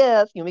 yeah, it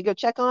is. You want me to go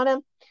check on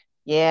him?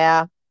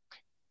 Yeah.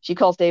 She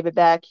calls David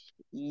back.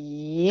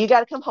 You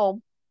got to come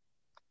home.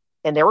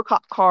 And there were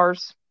cop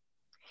cars.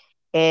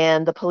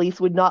 And the police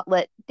would not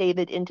let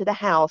David into the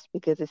house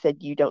because they said,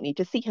 you don't need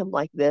to see him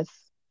like this.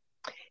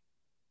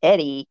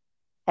 Eddie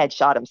had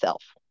shot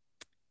himself.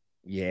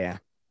 Yeah.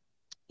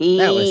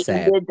 That was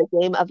sad. He did the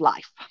game of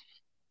life.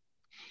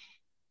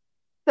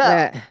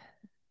 So,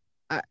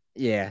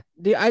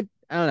 Dude, I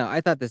don't know. I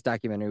thought this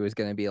documentary was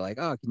going to be like,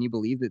 oh, can you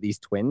believe that these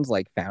twins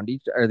like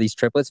these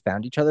triplets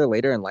found each other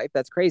later in life?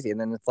 That's crazy. And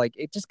then it's like,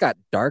 it just got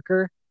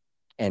darker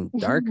and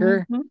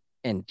darker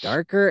and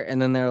darker. And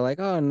then they're like,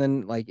 oh, and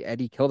then like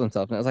Eddie killed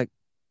himself. And I was like,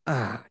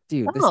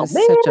 dude,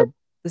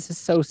 this is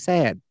so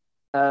sad.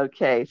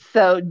 Okay.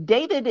 So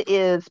David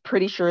is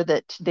pretty sure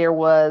that there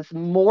was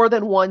more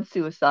than one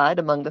suicide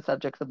among the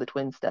subjects of the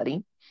twin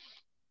study.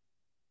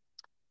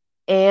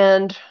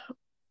 And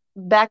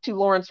back to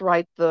Lawrence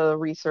Wright, the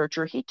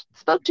researcher, he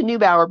spoke to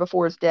Neubauer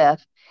before his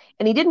death,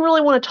 and he didn't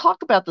really want to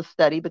talk about the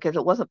study because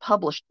it wasn't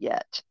published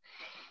yet.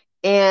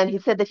 And he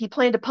said that he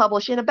planned to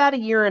publish in about a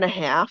year and a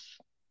half.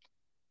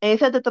 And he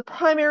said that the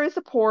primary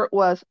support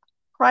was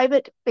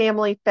private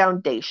family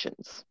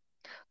foundations.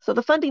 So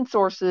the funding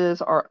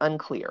sources are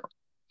unclear.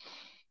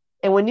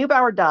 And when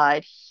Neubauer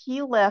died,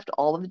 he left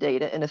all of the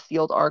data in a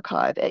sealed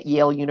archive at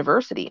Yale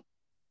University.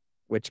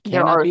 Which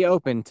cannot be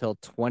open till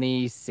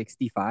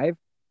 2065.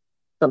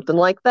 Something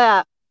like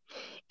that.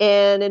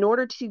 And in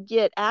order to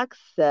get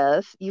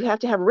access, you have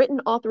to have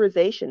written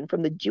authorization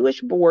from the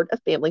Jewish Board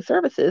of Family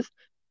Services,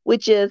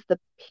 which is the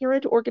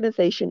parent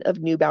organization of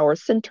Neubauer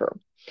Center.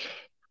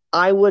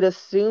 I would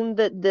assume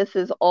that this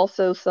is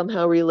also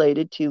somehow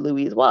related to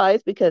Louise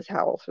Wise, because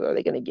how else are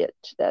they going to get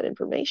that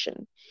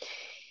information?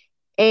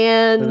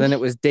 And so then it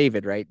was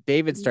David, right?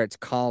 David starts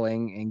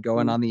calling and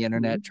going on the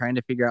internet, trying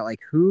to figure out like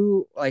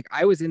who, like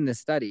I was in this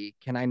study.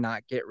 Can I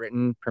not get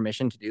written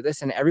permission to do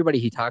this? And everybody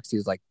he talks to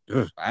is like,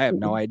 I have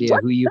no idea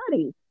who you.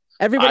 Study?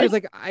 Everybody's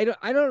like, I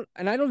don't,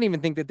 and I don't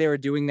even think that they were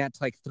doing that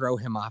to like throw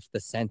him off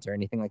the scent or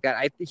anything like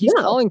that. He's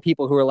calling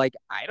people who are like,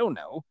 I don't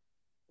know.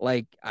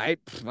 Like I've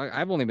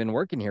only been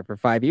working here for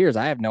 5 years.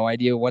 I have no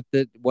idea what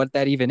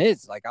that even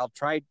is. Like I'll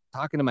try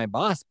talking to my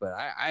boss, but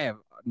I have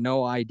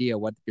no idea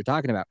what you're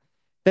talking about.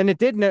 Then it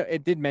did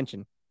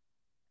mention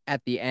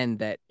at the end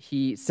that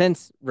he,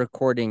 since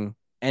recording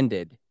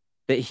ended,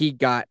 that he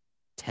got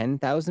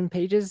 10,000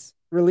 pages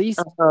released.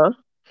 Uh-huh.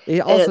 They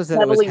And also it's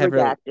said it was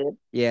heavily redacted.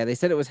 yeah, they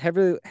said it was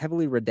heavily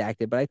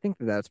redacted, but I think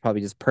that that's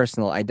probably just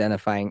personal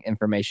identifying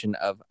information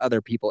of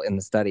other people in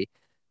the study.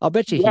 I'll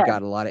bet you he Yeah.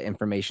 got a lot of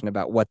information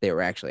about what they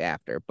were actually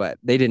after, but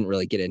they didn't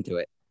really get into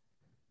it.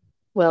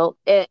 Well,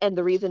 and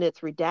the reason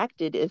it's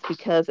redacted is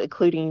because,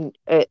 according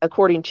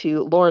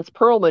to Lawrence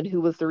Perlman,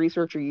 who was the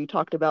researcher you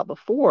talked about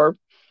before,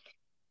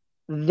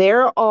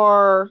 there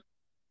are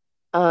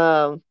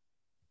um,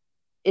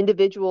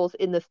 individuals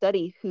in the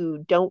study who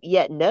don't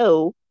yet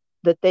know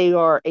that they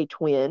are a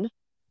twin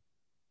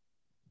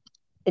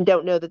and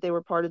don't know that they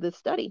were part of this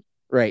study.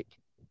 Right.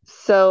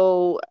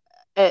 So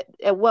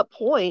at what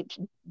point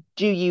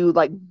do you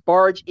like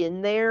barge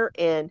in there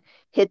and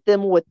hit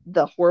them with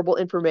the horrible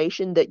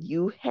information that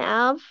you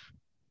have,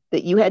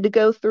 that you had to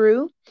go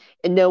through,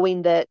 and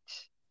knowing that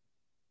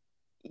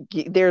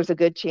there's a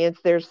good chance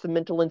there's some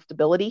mental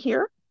instability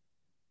here?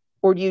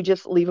 Or do you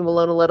just leave them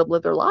alone and let them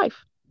live their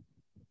life?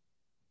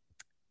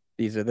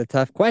 These are the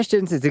tough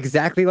questions. It's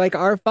exactly like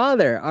our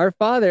father. Our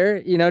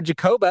father,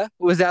 Jacoba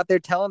was out there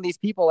telling these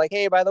people, like,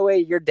 hey, by the way,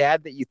 your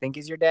dad that you think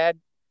is your dad,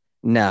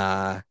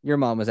 nah, your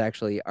mom was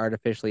actually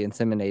artificially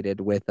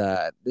inseminated with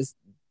this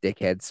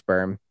dickhead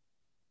sperm.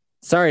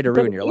 Sorry to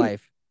ruin your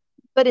life.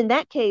 But in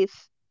that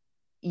case,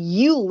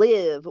 you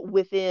live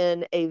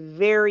within a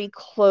very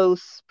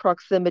close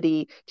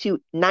proximity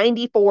to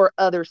 94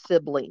 other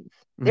siblings.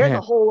 There's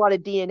a whole lot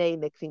of DNA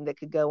mixing that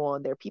could go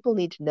on there. People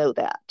need to know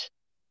that.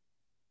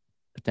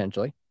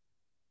 Potentially.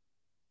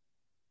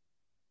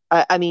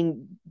 I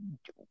mean,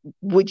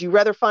 would you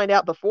rather find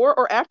out before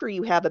or after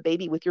you have a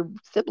baby with your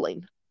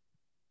sibling?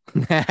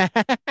 Let's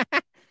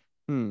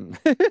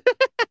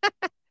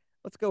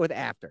go with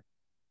after.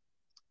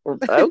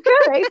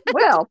 Okay,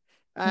 well,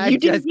 you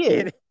did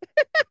you.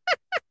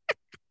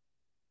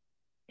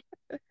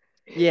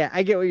 Yeah,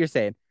 I get what you're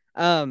saying.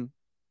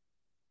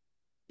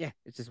 Yeah,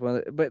 it's just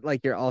but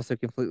like you're also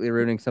completely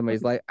ruining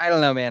somebody's life. I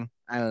don't know, man.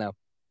 I don't know.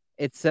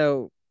 It's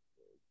so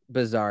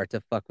bizarre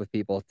to fuck with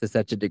people to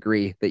such a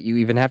degree that you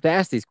even have to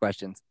ask these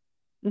questions.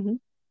 Mm-hmm.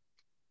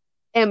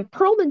 And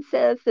Perlman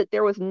says that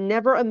there was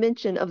never a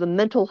mention of the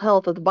mental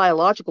health of the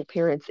biological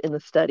parents in the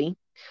study.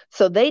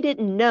 So they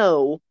didn't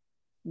know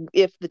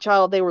if the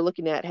child they were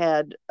looking at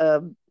had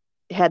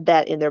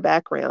that in their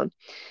background.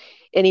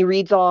 And he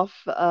reads off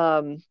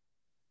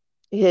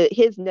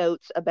his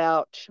notes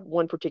about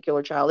one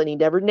particular child, and he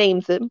never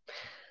names him.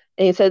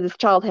 And he said this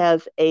child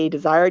has a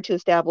desire to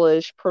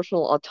establish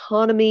personal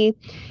autonomy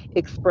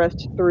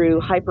expressed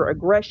through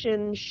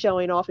hyperaggression,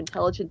 showing off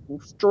intelligence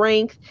and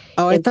strength.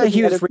 Oh, I thought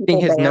he was reading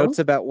his down. notes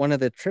about one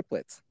of the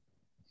triplets.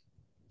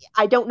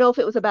 I don't know if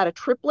it was about a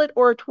triplet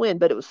or a twin,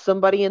 but it was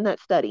somebody in that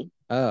study.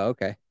 Oh,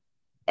 okay.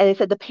 And he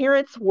said the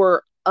parents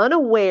were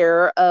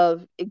unaware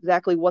of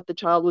exactly what the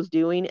child was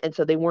doing, and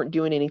so they weren't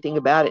doing anything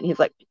about it. And he's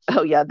like,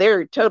 oh yeah,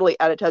 they're totally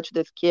out of touch with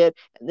this kid,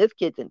 and this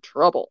kid's in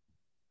trouble.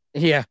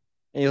 Yeah.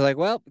 And he's like,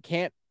 well,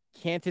 can't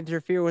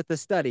interfere with the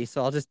study,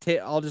 so I'll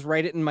just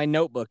write it in my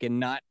notebook and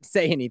not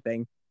say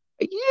anything.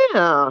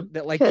 Yeah.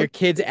 That like your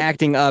kid's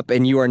acting up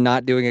and you are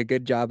not doing a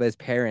good job as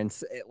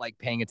parents at like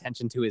paying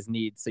attention to his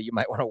needs, so you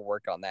might want to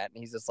work on that. And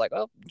he's just like,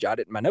 oh, jot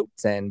it in my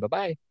notes and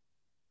bye-bye.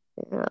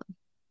 Yeah.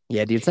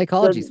 Yeah, dude,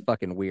 psychology's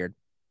fucking weird.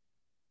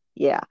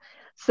 Yeah.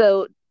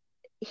 So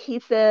he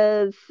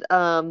says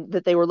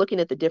that they were looking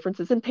at the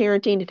differences in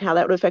parenting and how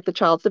that would affect the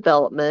child's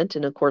development.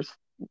 And of course,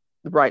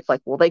 Wright's like,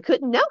 well, they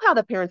couldn't know how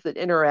the parents would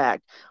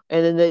interact.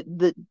 And then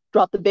they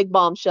dropped the big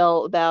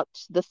bombshell about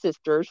the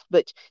sisters,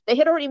 but they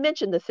had already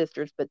mentioned the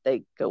sisters, but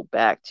they go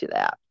back to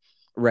that.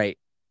 Right.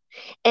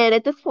 And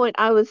at this point,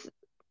 I'm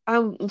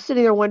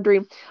sitting there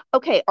wondering,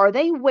 okay, are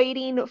they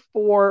waiting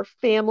for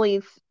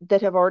families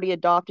that have already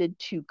adopted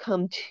to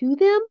come to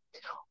them?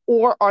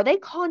 Or are they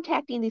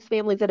contacting these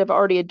families that have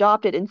already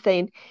adopted and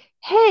saying,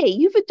 hey,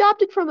 you've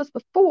adopted from us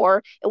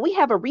before, and we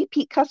have a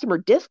repeat customer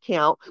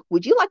discount.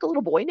 Would you like a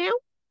little boy now?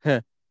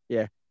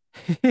 Yeah.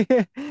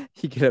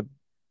 You get a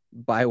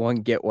buy one,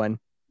 get one.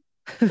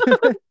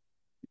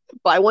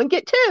 Buy one,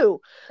 get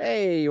two.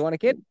 Hey, you want a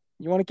kid?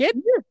 You want a kid?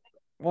 Yeah.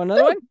 Want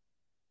another one?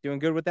 Doing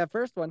good with that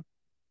first one.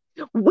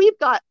 We've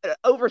got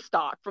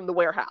overstock from the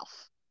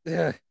warehouse.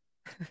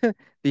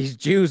 These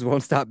Jews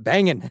won't stop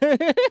banging.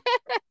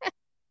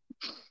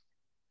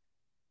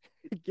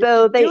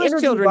 So they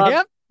Jewish children,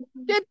 yep.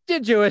 Get your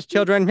Jewish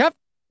children, yep.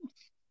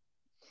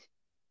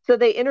 So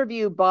they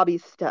interview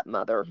Bobby's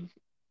stepmother.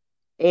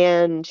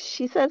 And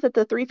she says that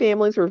the three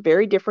families were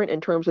very different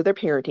in terms of their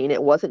parenting.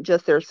 It wasn't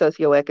just their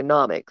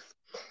socioeconomics.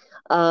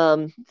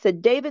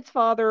 Said David's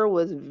father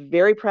was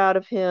very proud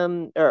of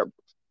him,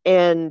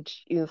 and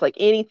he was like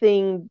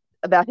anything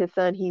about his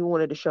son, he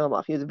wanted to show him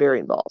off. He was very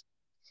involved.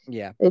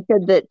 Yeah. They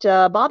said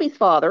that Bobby's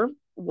father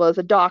was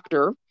a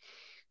doctor,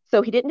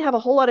 so he didn't have a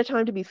whole lot of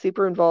time to be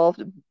super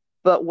involved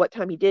but what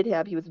time he did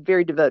have, he was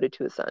very devoted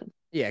to his son.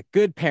 Yeah,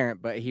 good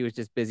parent, but he was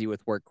just busy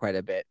with work quite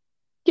a bit.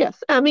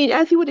 Yes, I mean,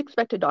 as you would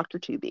expect a doctor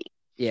to be.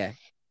 Yeah.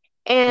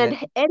 And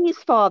That, Eddie's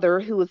father,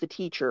 who was a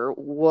teacher,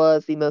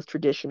 was the most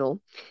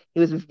traditional. He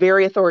was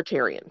very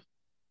authoritarian.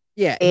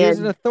 yeah, he was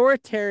an And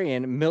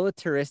authoritarian,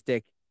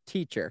 militaristic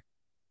teacher.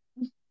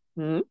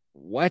 hmm,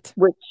 What?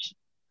 which,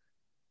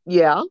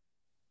 yeah,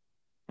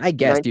 I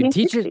guess, dude.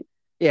 Teachers, 1960.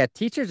 yeah,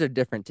 teachers are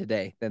different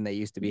today than they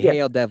used to be. Yes.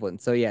 Hail Devlin.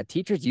 So yeah,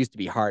 teachers used to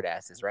be hard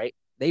asses, right?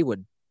 They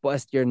would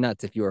bust your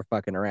nuts if you were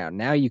fucking around.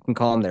 Now you can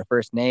call them their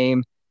first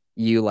name.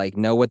 You like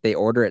know what they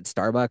order at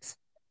Starbucks.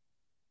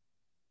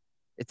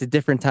 It's a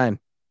different time.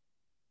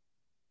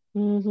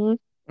 Hmm.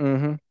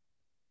 Mm-hmm.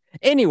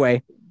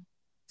 Anyway,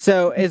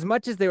 so as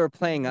much as they were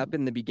playing up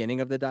in the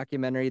beginning of the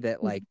documentary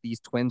that like these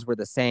twins were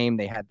the same,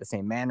 they had the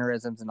same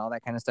mannerisms and all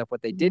that kind of stuff,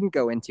 what they didn't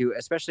go into,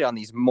 especially on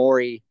these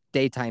Maury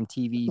daytime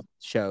TV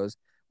shows,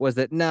 was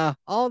that nah,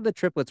 all of the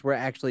triplets were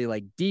actually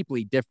like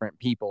deeply different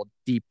people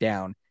deep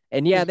down.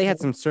 And yeah, they had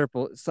some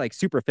like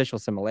superficial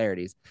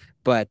similarities,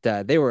 but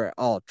they were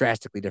all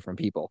drastically different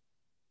people.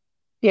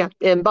 Yeah,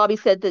 and Bobby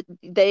said that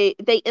they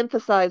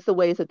emphasized the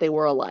ways that they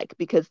were alike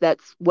because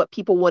that's what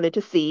people wanted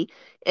to see,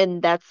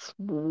 and that's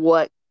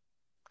what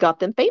got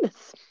them famous.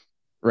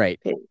 Right.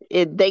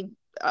 They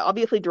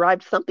obviously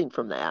derived something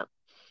from that.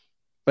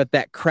 But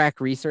that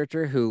crack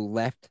researcher who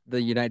left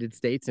the United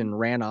States and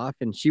ran off,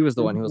 and she was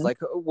the one who was Hmm. like,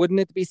 wouldn't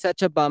it be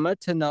such a bummer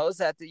to know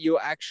that you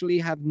actually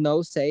have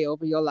no say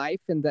over your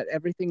life and that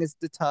everything is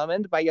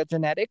determined by your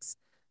genetics?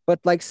 But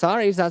like,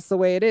 sorry, that's the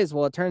way it is.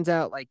 Well, it turns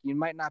out like you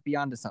might not be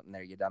onto something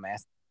there, you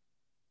dumbass.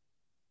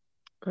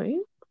 Right?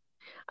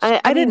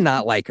 I I did mean,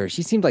 not like her.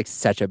 She seemed like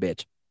such a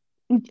bitch.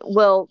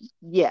 well,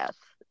 yes,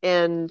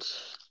 and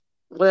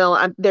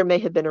well, there may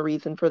have been a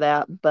reason for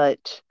that,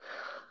 but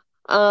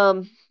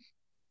um,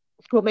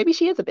 well, maybe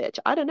she is a bitch.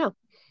 I don't know.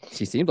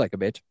 She seemed like a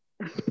bitch.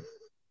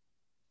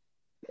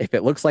 If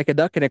it looks like a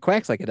duck and it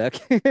quacks like a duck,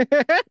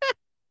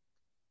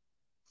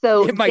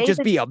 So it might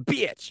just be a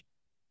bitch.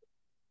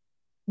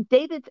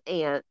 David's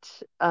aunt,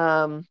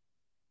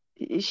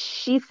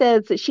 she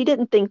says that she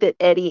didn't think that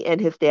Eddie and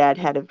his dad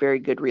had a very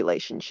good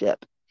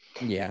relationship.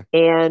 Yeah.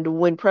 And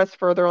when pressed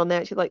further on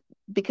that, she's like,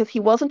 because he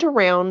wasn't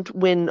around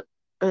when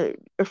uh,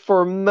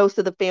 for most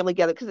of the family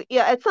together. Because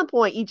yeah, at some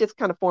point you just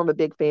kind of form a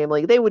big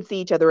family. They would see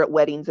each other at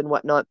weddings and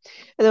whatnot.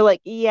 And they're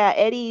like, yeah,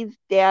 Eddie's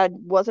dad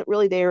wasn't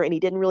really there, and he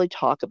didn't really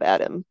talk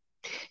about him.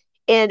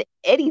 And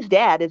Eddie's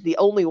dad is the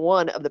only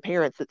one of the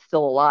parents that's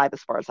still alive,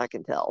 as far as I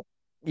can tell.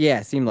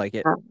 Yeah, seemed like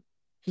it. Uh,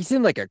 He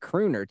seemed like a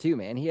crooner too,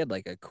 man. He had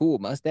like a cool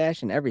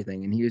mustache and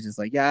everything, and he was just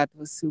like, "Yeah, it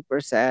was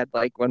super sad."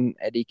 Like when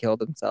Eddie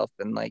killed himself,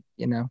 and like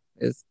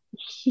it's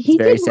he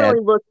very didn't sad.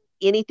 really look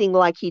anything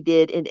like he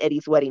did in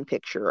Eddie's wedding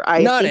picture.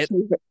 Not at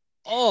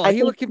all. I He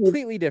think looked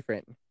completely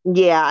different.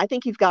 yeah, I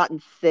think he's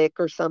gotten sick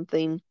or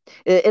something.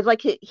 It's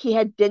like he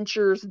had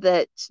dentures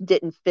that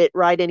didn't fit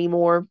right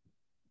anymore.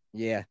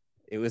 Yeah,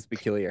 it was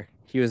peculiar.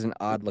 He was an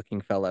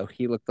odd-looking fellow.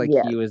 He looked like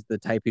Yeah. he was the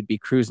type who'd be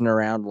cruising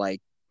around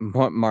like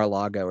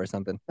Mar-Lago or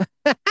something.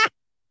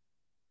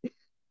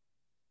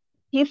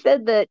 He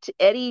said that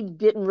Eddie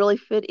didn't really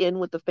fit in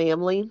with the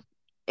family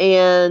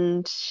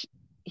and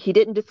he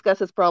didn't discuss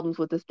his problems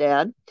with his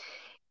dad.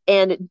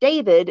 And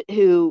David,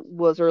 who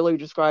was earlier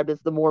described as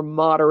the more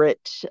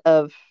moderate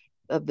of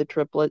the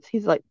triplets,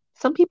 he's like,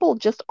 some people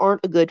just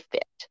aren't a good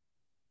fit.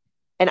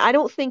 And I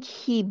don't think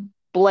he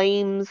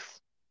blames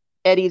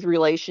Eddie's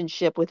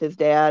relationship with his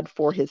dad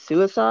for his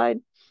suicide.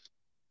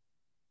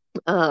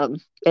 And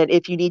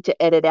if you need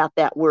to edit out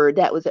that word,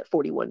 that was at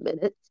 41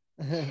 minutes.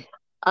 No.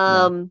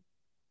 Um,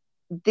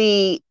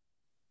 the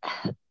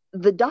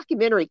the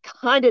documentary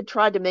kind of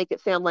tried to make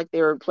it sound like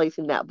they were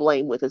placing that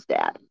blame with his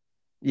dad.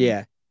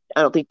 Yeah.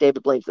 I don't think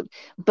David blames him,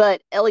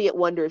 but Elliot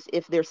wonders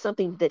if there's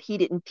something that he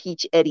didn't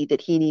teach Eddie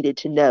that he needed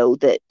to know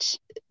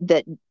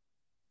that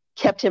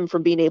kept him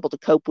from being able to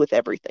cope with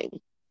everything.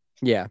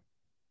 Yeah.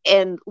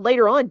 And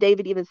later on,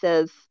 David even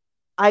says,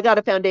 I got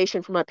a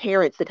foundation from my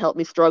parents that helped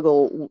me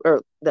struggle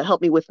or that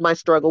helped me with my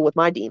struggle with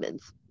my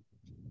demons.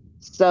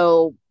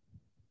 So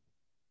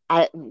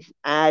I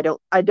I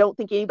don't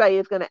think anybody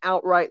is going to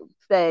outright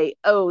say,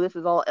 "Oh, this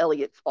is all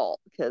Elliot's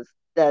fault," because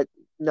that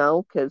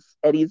no, because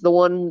Eddie's the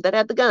one that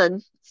had the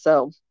gun.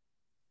 So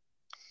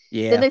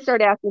then Yeah. they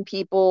start asking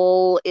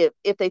people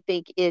if they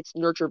think it's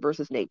nurture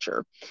versus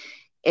nature.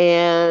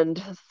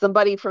 And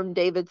somebody from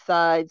David's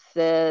side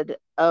said,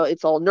 "Oh,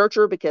 it's all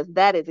nurture because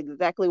that is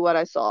exactly what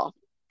I saw."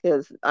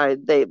 Because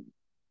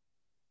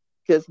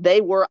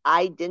they were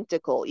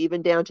identical,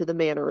 even down to the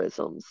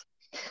mannerisms.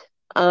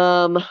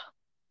 Um,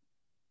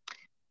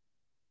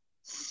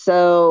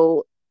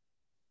 so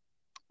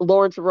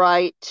Lawrence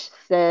Wright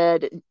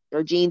said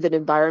our genes and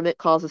environment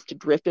cause us to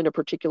drift in a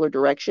particular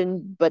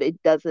direction, but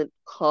it doesn't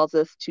cause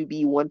us to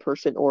be one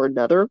person or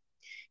another.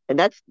 And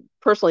that's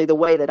personally the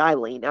way that I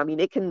lean. I mean,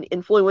 it can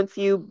influence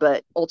you,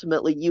 but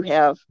ultimately you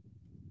have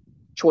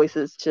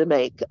choices to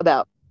make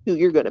about who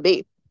you're going to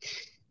be.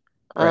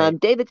 Right.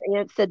 David's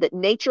aunt said that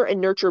nature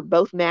and nurture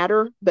both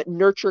matter, but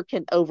nurture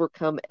can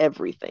overcome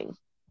everything.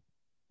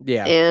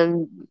 Yeah.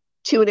 And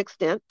to an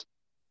extent,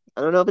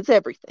 I don't know if it's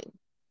everything,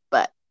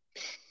 but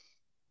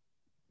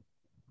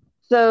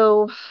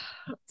so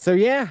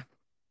yeah,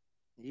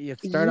 you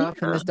start off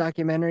in yeah. this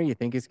documentary, you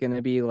think it's going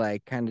to be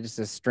like kind of just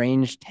a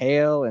strange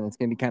tale and it's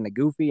going to be kind of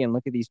goofy and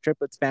look at these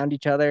triplets found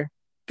each other,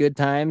 good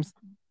times.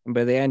 And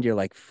by the end, you're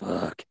like,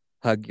 fuck,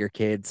 hug your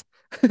kids,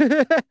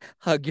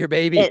 hug your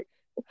baby, And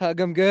hug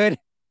them good.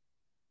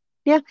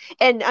 yeah,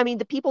 and I mean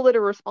the people that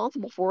are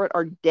responsible for it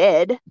are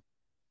dead.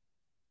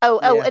 Oh,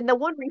 Yeah. and the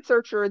one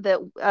researcher that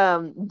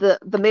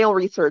the male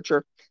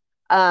researcher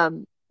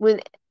when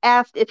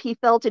asked if he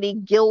felt any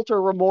guilt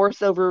or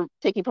remorse over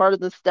taking part in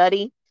the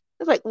study, I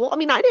was like, well, I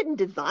mean, I didn't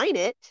design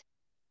it,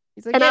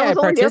 He's like, and I yeah, I was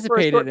only there for a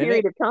participated short in it.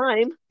 period of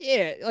time.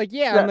 Yeah. Like,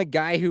 yeah, I'm So the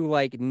guy who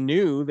like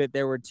knew that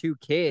there were two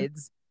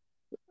kids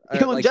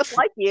it was like just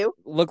like you.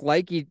 look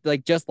like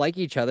just like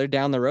each other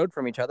down the road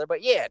from each other.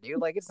 But yeah, dude,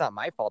 like it's not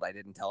my fault I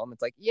didn't tell him.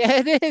 It's like,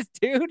 yeah, it is,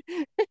 dude.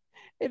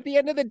 At the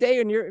end of the day,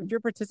 when if you're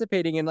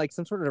participating in like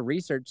some sort of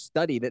research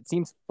study that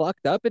seems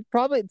fucked up, it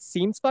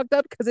seems fucked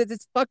up because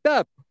it's fucked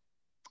up.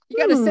 You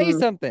got to say Hmm,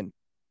 something.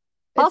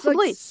 It's like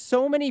possibly.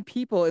 so many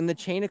people in the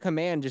chain of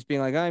command just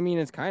being like, I mean,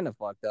 it's kind of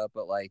fucked up,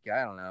 but like,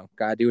 I don't know,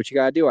 gotta do what you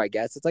gotta do, I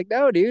guess. It's like,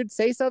 no, dude,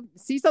 say something,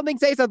 see something,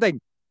 say something.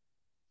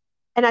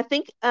 And I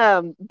think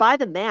by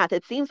the math,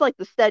 it seems like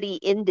the study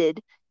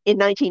ended in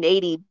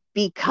 1980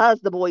 because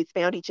the boys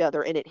found each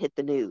other and it hit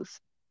the news.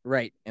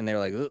 Right. And they're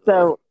like, ugh.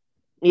 So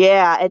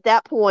yeah, at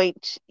that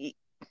point,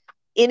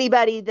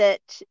 anybody that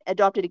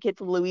adopted a kid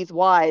from Louise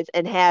Wise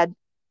and had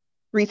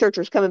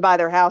researchers coming by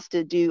their house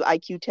to do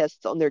IQ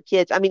tests on their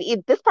kids. I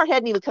mean, this part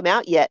hadn't even come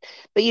out yet,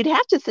 but you'd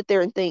have to sit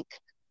there and think,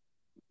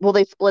 well,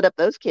 they split up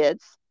those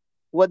kids.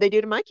 What'd they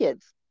do to my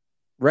kids?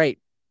 Right.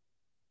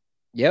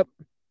 Yep.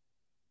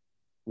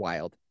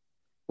 Wild.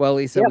 Well,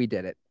 Lisa, Yep, we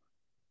did it.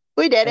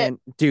 we did it. And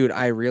dude,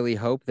 I really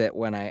hope that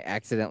when I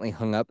accidentally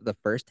hung up the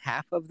first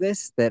half of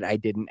this, that I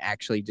didn't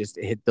actually just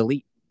hit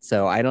delete.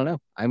 So I don't know.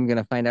 I'm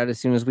gonna find out as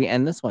soon as we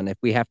end this one if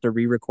we have to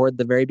re-record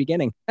the very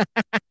beginning.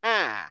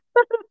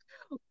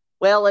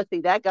 Well, let's see.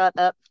 That got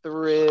up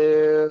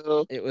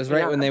through It was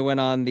right yeah, when they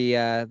went on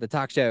the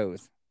talk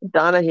shows.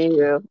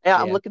 Donahue. Yeah,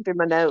 I'm Yeah. looking through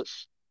my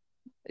notes.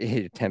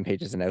 10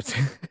 pages of notes.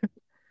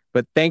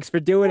 But thanks for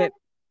doing it.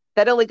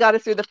 That only got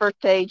us through the first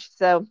page.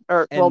 So,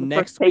 or well, And the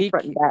first next page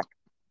front and week back.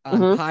 on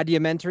Hmm.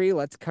 Podumentary,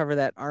 let's cover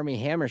that Army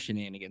Hammer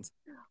shenanigans.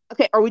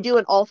 Okay, are we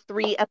doing all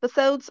 3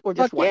 episodes or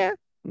Fuck just one? yeah.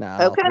 Nah,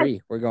 all Okay.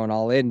 three. We're going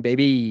all in,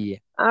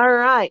 baby. All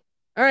right.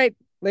 All right.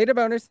 Later,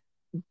 boners.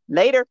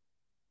 Later.